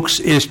English, folks,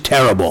 is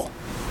terrible.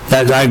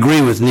 I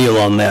agree with Neil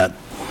on that.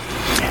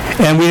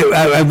 And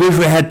I wish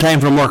we had time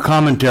for more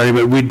commentary,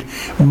 but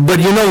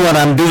you know what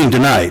I'm doing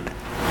tonight.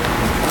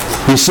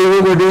 You see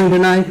what we're doing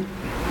tonight?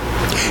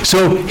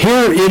 So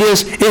here it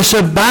is. It's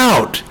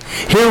about.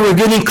 Here we're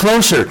getting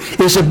closer.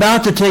 It's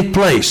about to take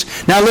place.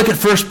 Now look at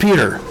 1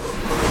 Peter.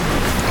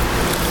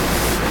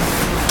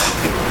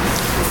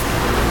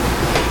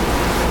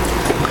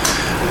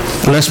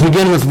 Let's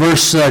begin with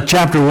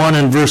chapter 1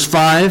 and verse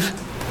 5.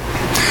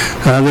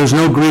 There's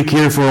no Greek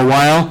here for a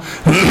while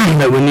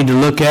that we need to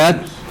look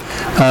at.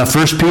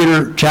 1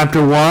 Peter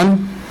chapter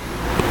 1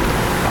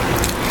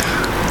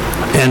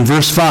 and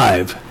verse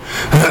 5.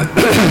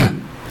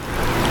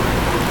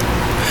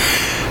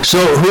 So,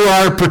 who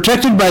are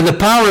protected by the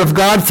power of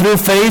God through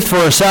faith for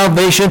a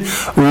salvation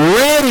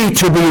ready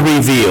to be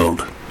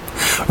revealed.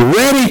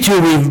 Ready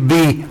to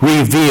be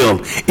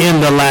revealed in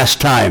the last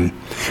time.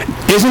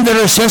 Isn't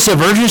there a sense of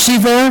urgency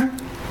there?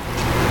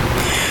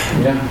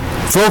 Yeah.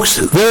 Folks,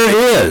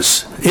 there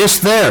is. It's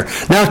there.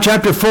 Now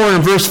chapter 4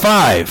 and verse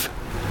 5.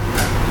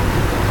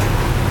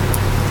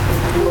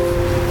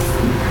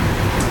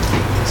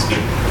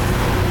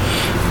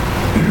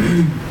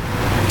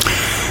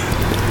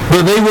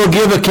 But they will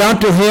give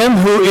account to him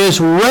who is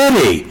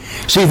ready.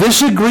 See,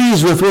 this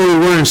agrees with where we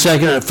were in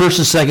 1st and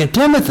 2nd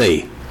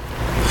Timothy.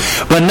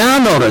 But now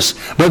notice,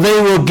 but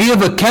they will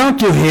give account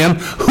to him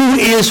who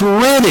is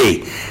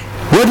ready.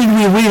 What did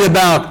we read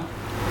about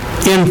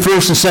in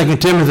 1st and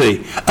 2nd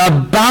Timothy?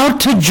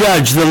 About to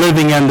judge the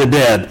living and the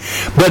dead.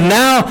 But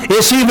now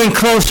it's even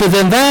closer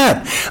than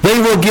that. They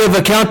will give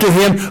account to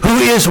him who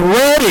is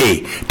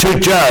ready to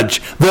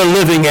judge the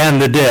living and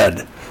the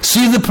dead.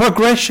 See the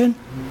progression?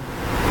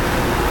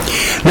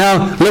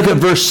 Now look at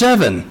verse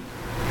 7.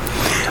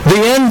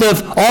 The end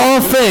of all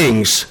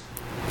things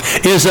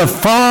is a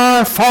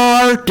far,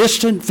 far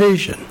distant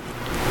vision.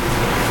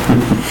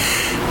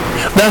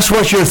 That's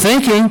what you're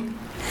thinking.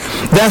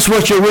 That's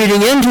what you're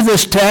reading into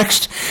this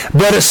text.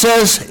 But it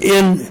says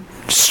in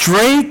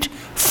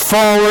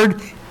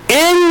straightforward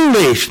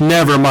English,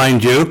 never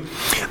mind you,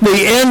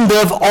 the end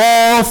of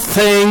all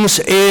things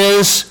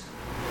is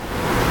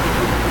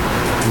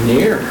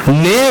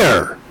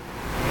near.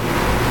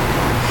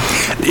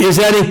 Is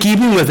that in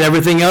keeping with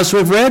everything else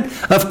we've read?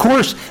 Of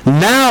course.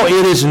 Now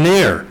it is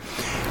near.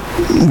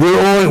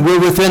 We're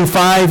within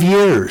 5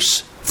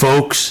 years,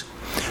 folks.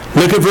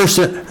 Look at verse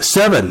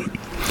 7.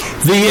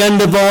 The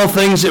end of all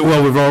things,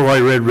 well, we've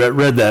already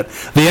read that.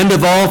 The end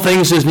of all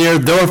things is near,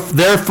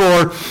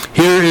 therefore,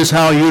 here is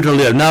how you to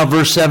live. Now,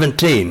 verse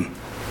 17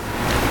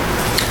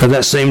 of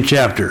that same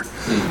chapter.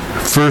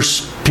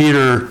 1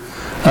 Peter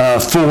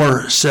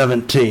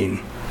 4:17.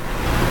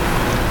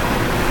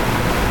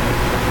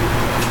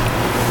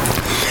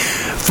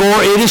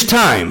 For it is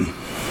time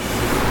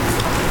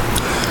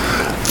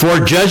for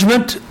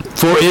judgment,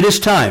 for it is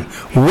time.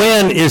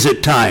 When is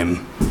it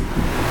time?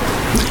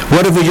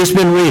 What have we just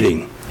been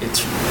reading?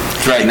 It's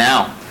right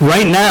now.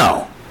 Right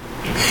now.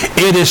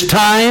 It is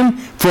time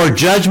for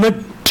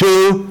judgment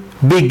to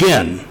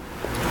begin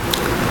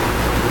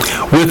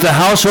with the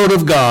household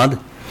of God.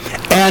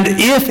 And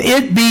if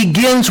it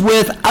begins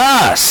with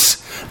us,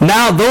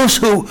 now those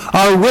who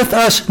are with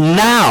us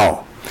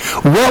now,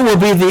 what will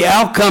be the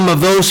outcome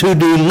of those who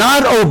do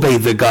not obey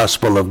the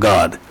gospel of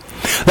God?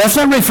 That's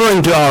not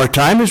referring to our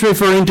time, it's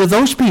referring to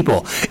those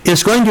people.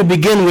 It's going to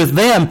begin with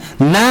them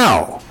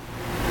now.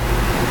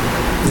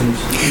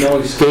 There's no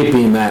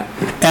escaping that.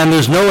 And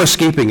there's no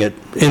escaping it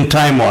in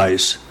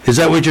time-wise. Is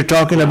that what you're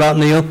talking about,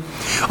 Neil?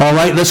 All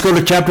right, let's go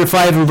to chapter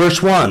 5 and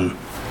verse 1.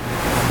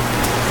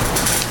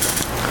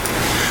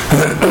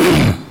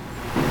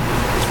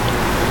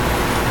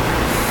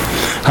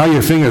 How are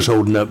your fingers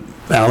holding up,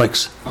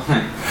 Alex?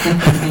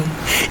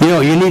 You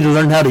know, you need to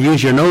learn how to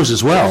use your nose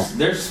as well.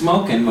 They're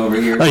smoking over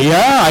here.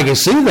 Yeah, I can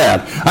see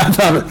that.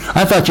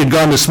 I thought you'd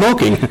gone to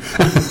smoking.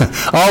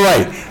 All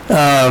right.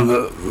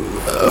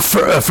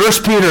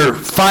 1 Peter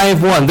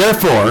 5:1.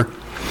 Therefore,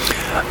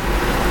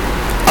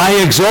 I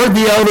exhort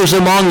the elders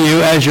among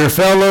you as your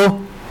fellow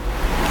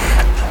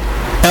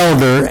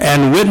elder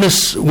and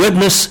witness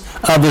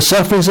of the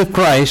sufferings of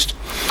Christ,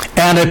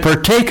 and a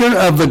partaker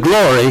of the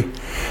glory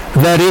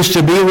that is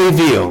to be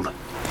revealed.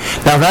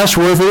 Now that's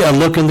worthy a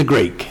look in the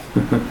Greek.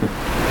 Do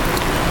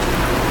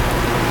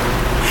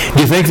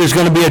you think there's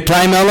going to be a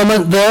time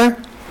element there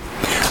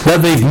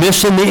that they've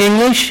missed in the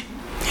English?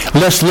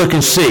 Let's look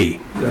and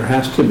see. There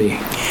has to be.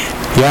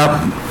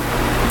 Yep.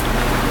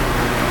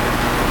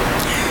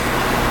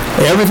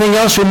 Everything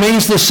else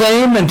remains the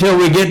same until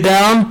we get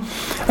down.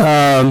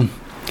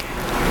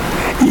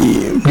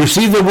 You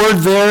see the word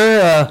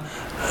there,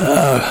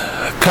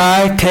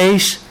 kai,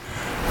 case,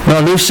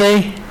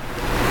 maluse?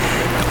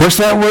 What's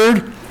that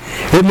word?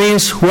 It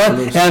means what?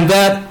 And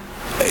that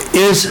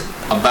is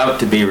About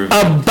to be revealed.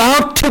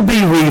 about to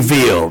be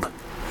revealed.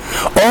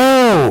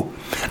 Oh,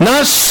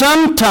 not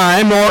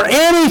sometime or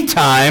any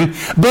time,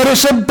 but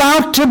it's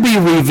about to be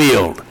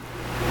revealed.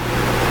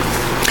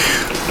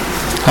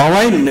 All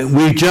right,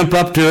 we jump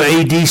up to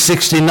AD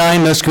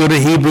 69. Let's go to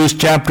Hebrews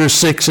chapter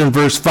 6 and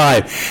verse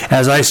 5.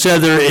 As I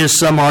said, there is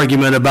some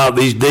argument about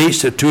these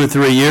dates at 2 or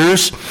 3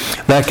 years.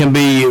 That can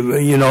be,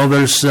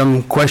 there's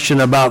some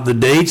question about the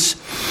dates.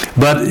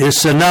 But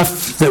it's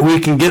enough that we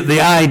can get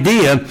the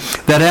idea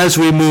that as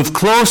we move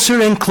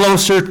closer and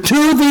closer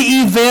to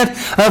the event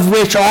of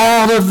which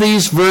all of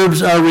these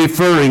verbs are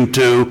referring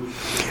to,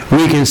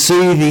 we can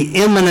see the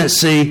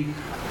imminency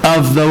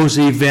of those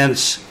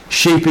events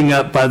shaping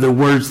up by the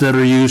words that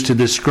are used to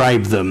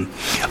describe them.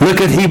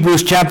 Look at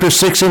Hebrews chapter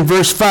 6 and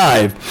verse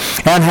 5.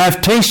 And have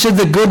tasted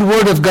the good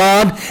word of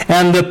God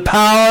and the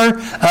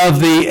power of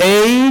the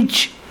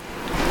age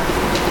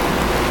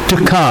to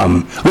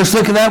come. Let's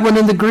look at that one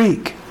in the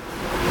Greek.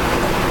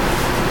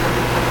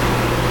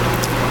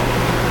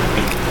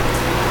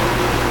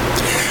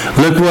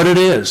 Look what it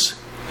is.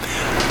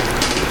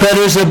 That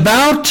is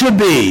about to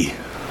be.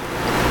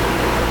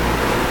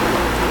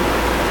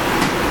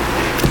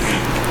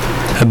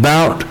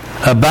 About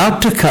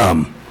to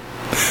come.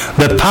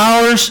 The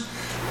powers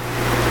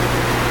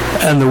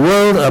and the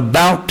world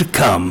about to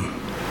come.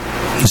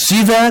 You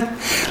see that?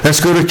 Let's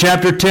go to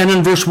chapter 10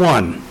 and verse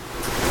 1.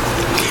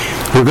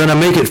 We're going to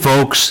make it,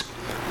 folks.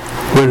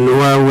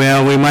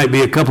 Well, we might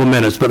be a couple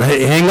minutes, but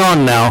hang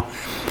on now.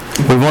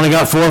 We've only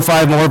got 4 or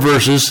 5 more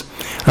verses.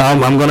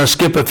 I'm going to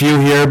skip a few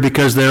here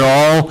because they're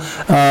all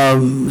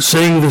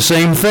saying the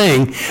same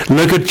thing.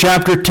 Look at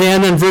chapter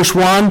 10 and verse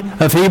 1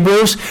 of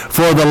Hebrews.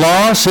 For the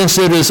law, since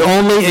it is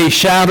only a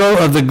shadow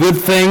of the good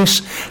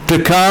things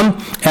to come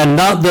and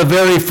not the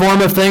very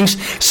form of things.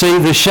 See,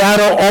 the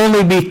shadow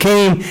only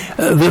became,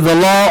 the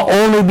law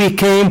only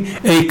became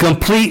a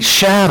complete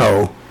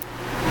shadow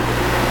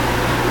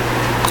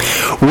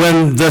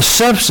when the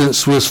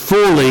substance was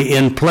fully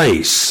in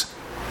place.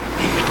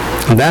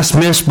 And that's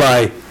missed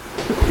by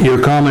your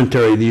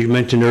commentary that you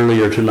mentioned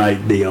earlier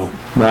tonight, Dale.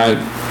 Right.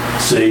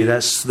 See,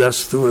 that's the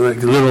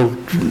little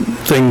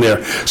thing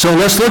there. So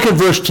let's look at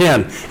verse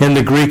 10 in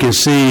the Greek and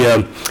see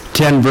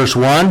 10 verse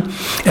 1.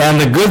 And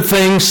the good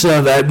things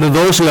that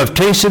those who have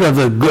tasted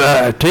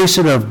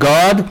of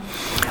God,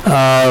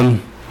 and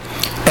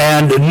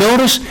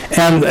notice,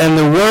 and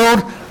the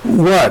world,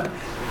 what?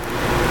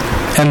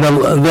 And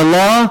the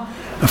law,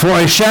 for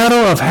a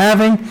shadow of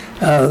having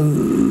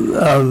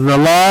the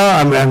law,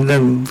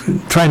 I'm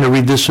trying to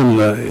read this from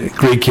the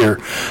Greek here,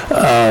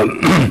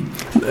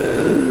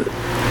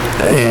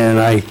 and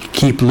I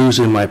keep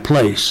losing my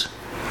place.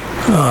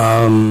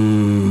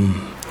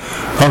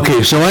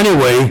 Okay, so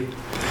anyway,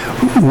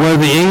 Where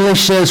the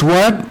English says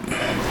what?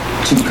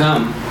 To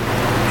come.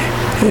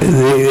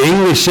 The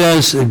English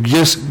says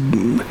just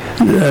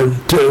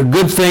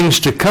good things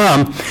to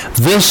come.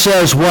 This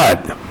says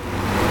what?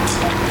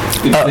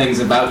 Good things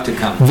about to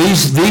come.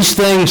 These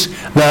things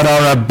that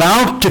are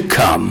about to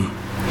come.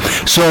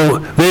 So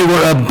they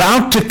were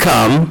about to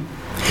come,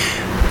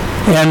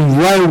 and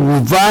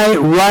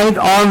right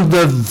on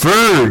the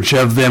verge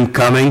of them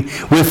coming,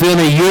 within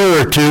a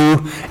year or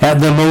two, at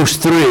the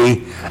most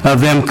 3 of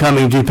them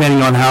coming,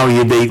 depending on how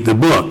you date the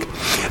book.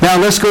 Now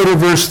let's go to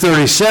verse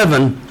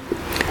 37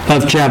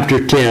 of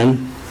chapter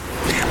 10.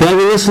 Well,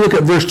 let's look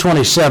at verse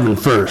 27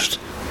 first.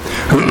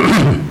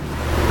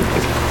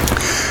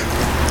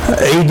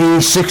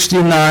 AD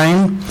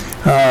 69,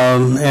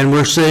 and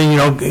we're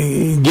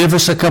saying, give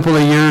us a couple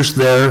of years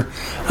there.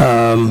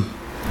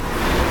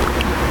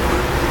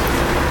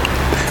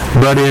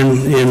 But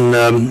in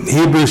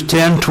Hebrews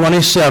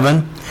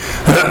 10:27,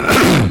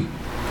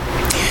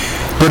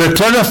 but a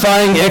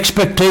terrifying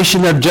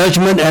expectation of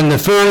judgment and the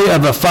fury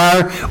of a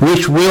fire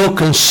which will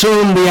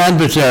consume the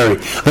adversary.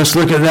 Let's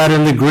look at that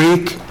in the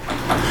Greek.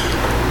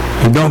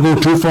 And don't go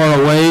too far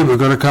away. We're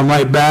going to come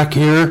right back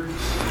here.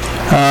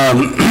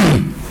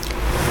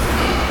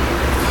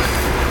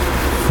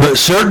 But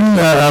certain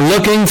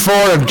looking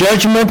for a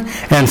judgment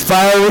and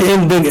fiery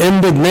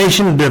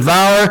indignation to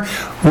devour,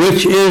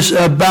 which is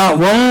about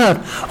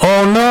what?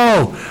 Oh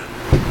no,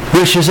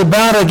 which is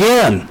about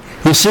again.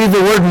 You see the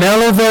word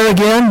mellow there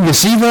again? You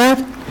see that?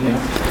 Yeah.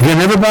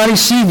 Can everybody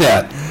see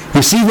that?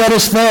 You see that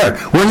it's there.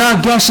 We're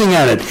not guessing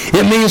at it.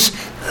 It means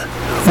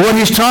what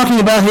he's talking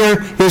about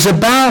here is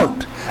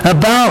about.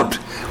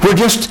 We're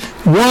just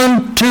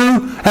 1,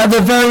 2, at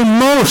the very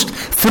most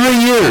 3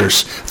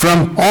 years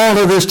from all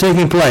of this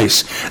taking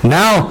place.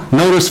 Now,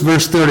 notice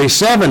verse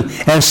 37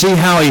 and see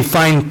how he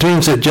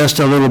fine-tunes it just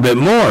a little bit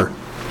more.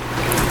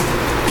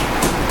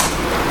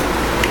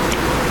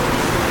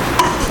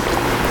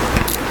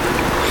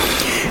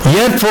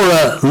 Yet for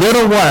a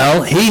little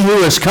while he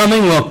who is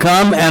coming will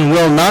come and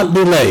will not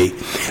delay.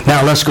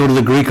 Now let's go to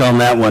the Greek on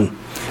that one.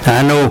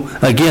 I know,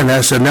 again,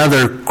 that's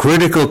another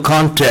critical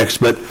context,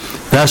 but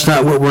that's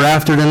not what we're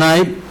after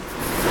tonight.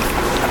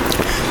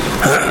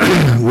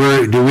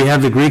 Do we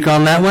have the Greek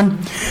on that one?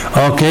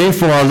 Okay,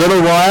 for a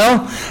little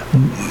while,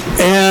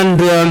 and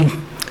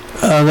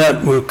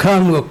that will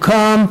come.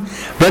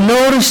 But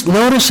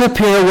notice up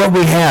here what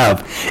we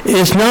have.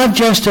 It's not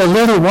just a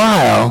little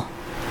while.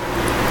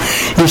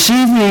 You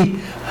see the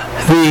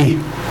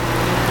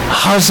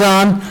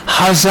Hazan.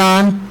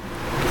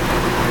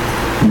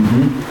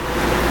 Mm-hmm.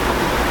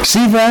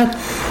 See that?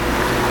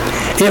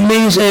 It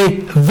means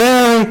a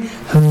very,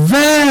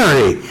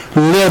 very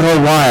little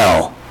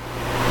while.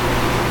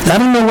 I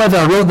don't know whether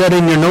I wrote that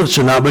in your notes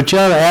or not, but you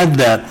ought to add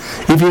that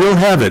if you don't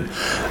have it.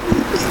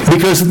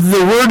 Because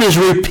the word is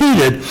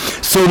repeated.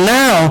 So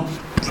now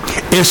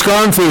it's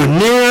gone through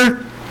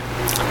near,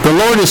 the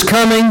Lord is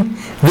coming,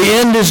 the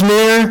end is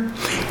near,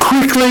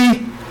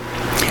 quickly.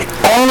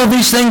 All of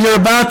these things are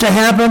about to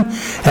happen.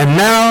 And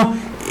now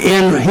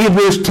in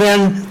Hebrews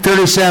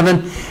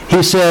 10:37,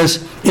 he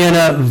says, in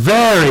a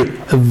very,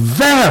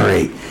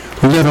 very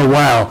little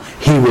while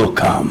he will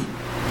come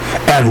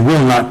and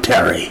will not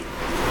tarry.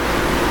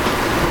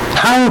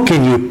 How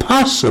can you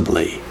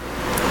possibly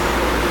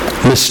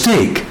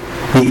mistake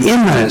the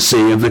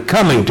imminency of the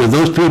coming to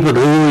those people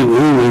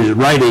who he's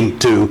writing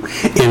to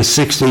in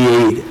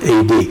 68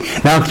 AD?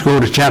 Now let's go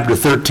to chapter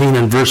 13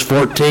 and verse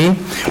 14.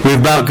 We've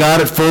about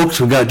got it, folks.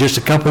 We've got just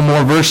a couple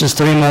more verses,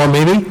 3 more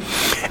maybe,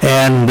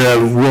 and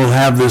we'll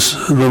have this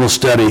little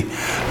study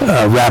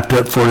wrapped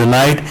up for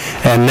tonight.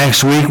 And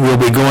next week we'll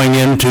be going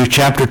into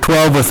chapter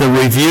 12 with a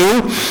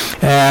review,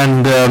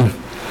 and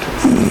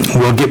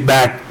we'll get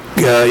back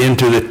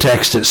into the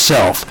text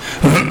itself.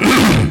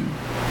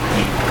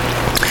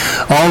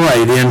 All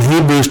right, in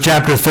Hebrews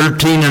chapter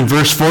 13 and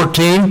verse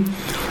 14,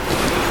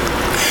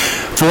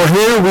 for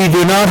here we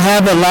do not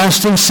have a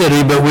lasting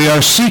city, but we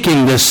are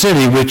seeking the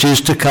city which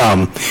is to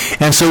come.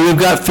 And so we've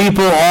got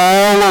people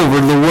all over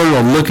the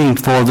world looking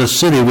for the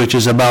city which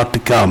is about to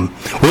come.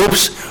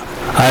 Whoops,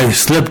 I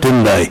slipped,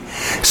 didn't I?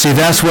 See,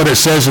 that's what it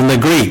says in the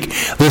Greek.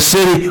 The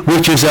city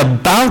which is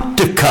about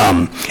to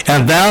come.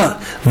 And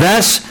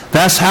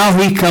that's how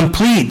he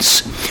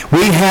completes.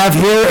 We have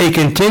here a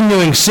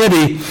continuing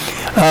city.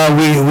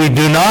 We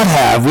do not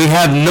have. We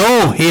have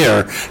no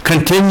here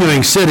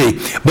continuing city.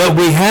 But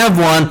we have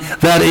one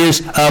that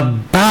is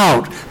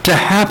about to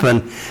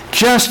happen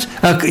just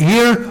a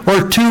year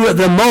or 2 at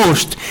the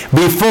most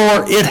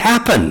before it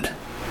happened.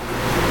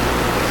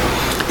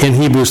 In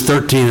Hebrews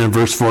 13 and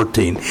verse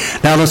 14.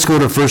 Now let's go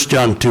to 1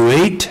 John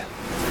 2:8.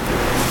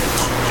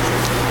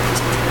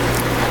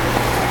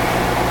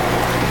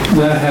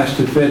 That has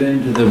to fit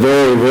into the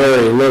very,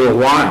 very little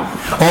while.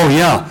 Oh,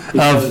 yeah.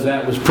 Because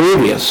that was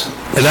previous.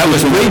 That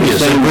was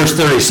previous in verse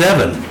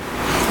 37.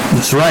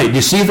 That's right.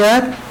 You see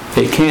that?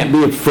 It can't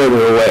be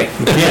further away.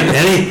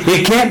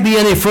 It can't be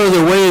any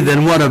further away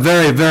than what a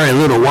very, very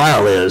little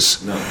while is.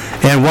 No.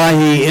 And why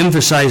he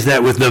emphasized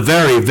that with the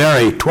very,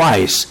 very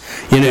twice.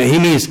 He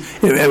means,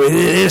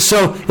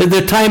 so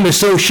the time is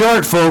so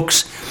short,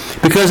 folks,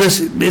 because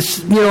it's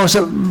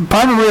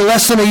probably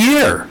less than a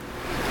year.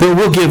 But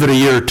we'll give it a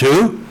year or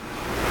two,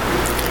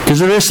 because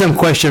there is some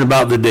question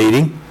about the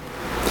dating.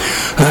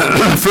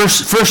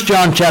 First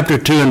John chapter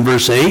 2 and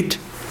verse 8.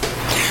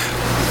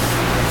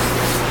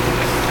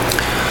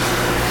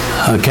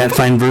 I can't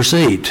find verse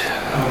 8.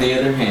 On the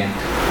other hand.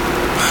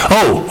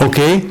 Oh,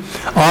 okay.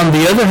 On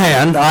the other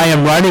hand, I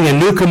am writing a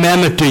new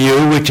commandment to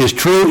you, which is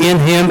true in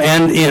him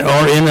and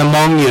in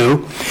among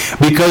you,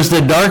 because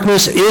the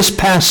darkness is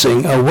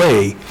passing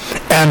away,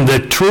 and the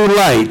true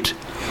light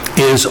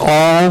is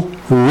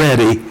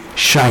already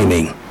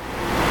shining.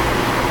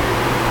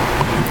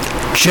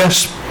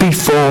 Just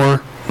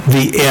before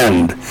the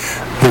end,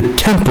 the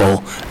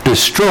temple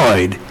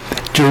destroyed,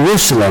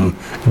 Jerusalem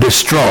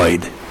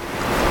destroyed.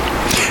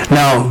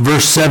 Now,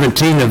 verse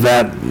 17 of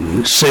that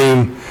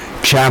same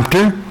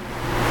chapter,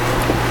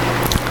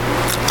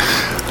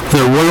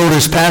 the world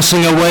is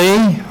passing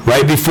away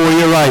right before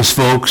your eyes,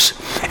 folks,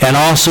 and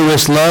also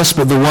its lust,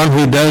 but the one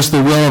who does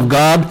the will of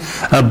God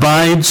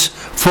abides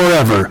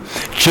forever.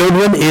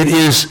 Children, it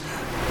is,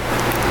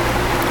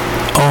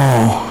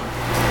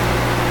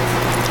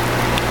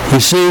 you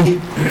see,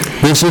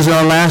 this is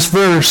our last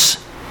verse.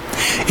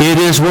 It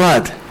is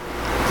what?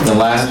 The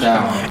last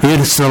hour.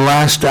 It's the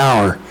last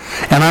hour.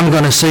 And I'm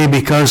going to say,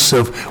 because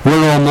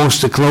we're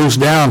almost to close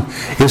down,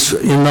 it's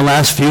in the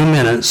last few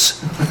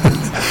minutes.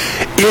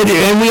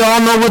 And we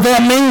all know what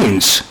that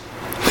means.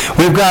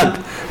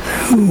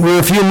 We're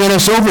a few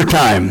minutes over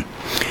time.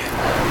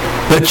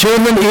 But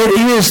children, it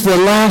is the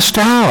last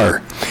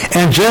hour.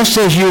 And just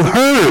as you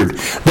heard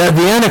that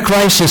the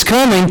Antichrist is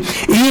coming,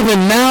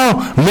 even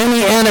now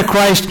many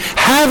Antichrists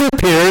have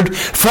appeared.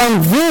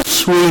 From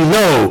this we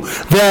know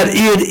that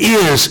it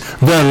is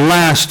the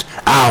last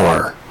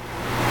hour.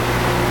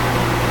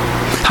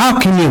 How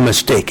can you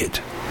mistake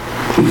it?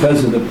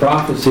 Because of the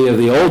prophecy of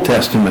the Old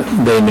Testament,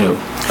 they knew.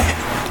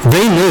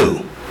 They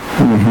knew.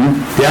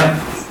 Mm-hmm. Yeah.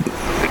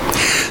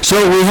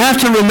 So we have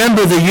to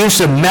remember the use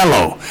of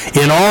mellow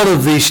in all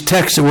of these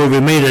texts where we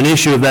made an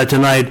issue of that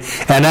tonight,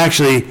 and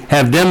actually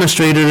have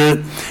demonstrated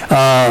it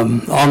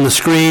on the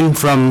screen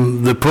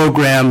from the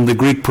program, the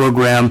Greek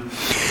program.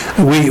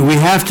 We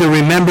have to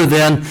remember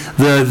then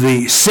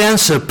the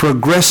sense of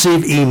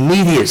progressive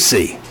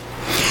immediacy.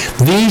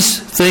 These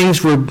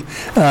things were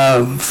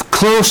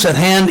close at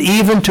hand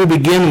even to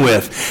begin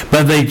with,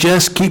 but they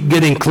just keep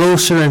getting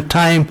closer, and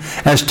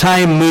as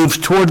time moves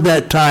toward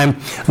that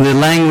time, the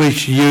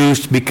language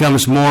used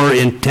becomes more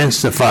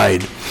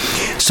intensified.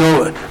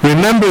 So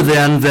remember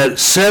then that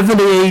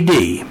 70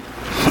 A.D.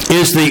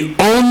 is the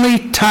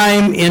only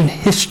time in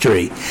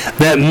history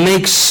that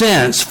makes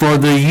sense for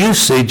the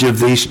usage of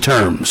these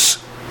terms.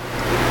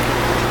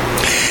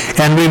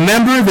 And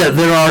remember that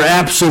there are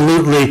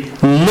absolutely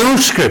no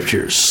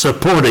scriptures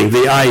supporting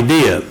the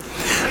idea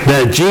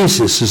that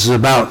Jesus is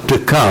about to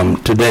come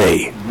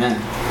today.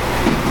 Amen.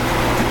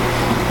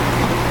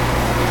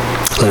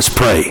 Let's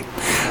pray.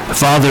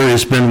 Father,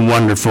 it's been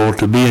wonderful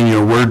to be in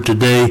your word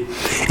today.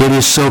 It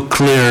is so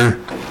clear.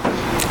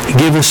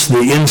 Give us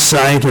the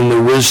insight and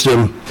the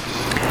wisdom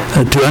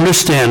to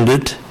understand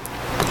it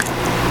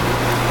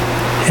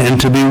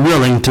and to be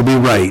willing to be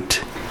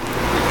right.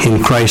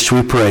 In Christ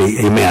we pray.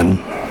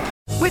 Amen.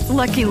 With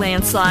Lucky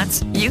Land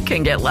Slots, you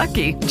can get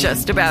lucky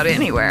just about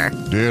anywhere.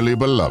 Dearly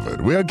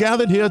beloved, we are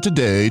gathered here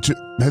today to...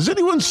 Has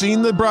anyone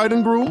seen the bride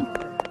and groom?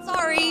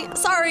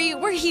 Sorry,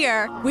 we're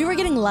here. We were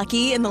getting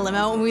lucky in the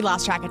limo and we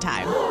lost track of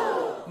time.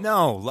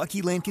 No,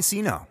 Lucky Land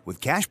Casino, with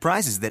cash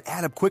prizes that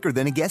add up quicker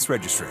than a guest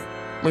registry.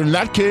 In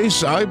that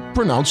case, I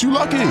pronounce you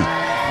lucky.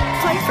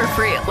 Play for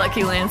free at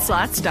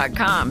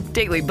LuckyLandSlots.com.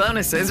 Daily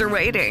bonuses are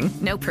waiting.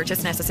 No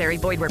purchase necessary.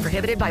 Void where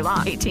prohibited by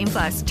law.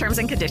 18+. Terms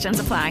and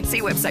conditions apply.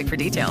 See website for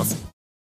details.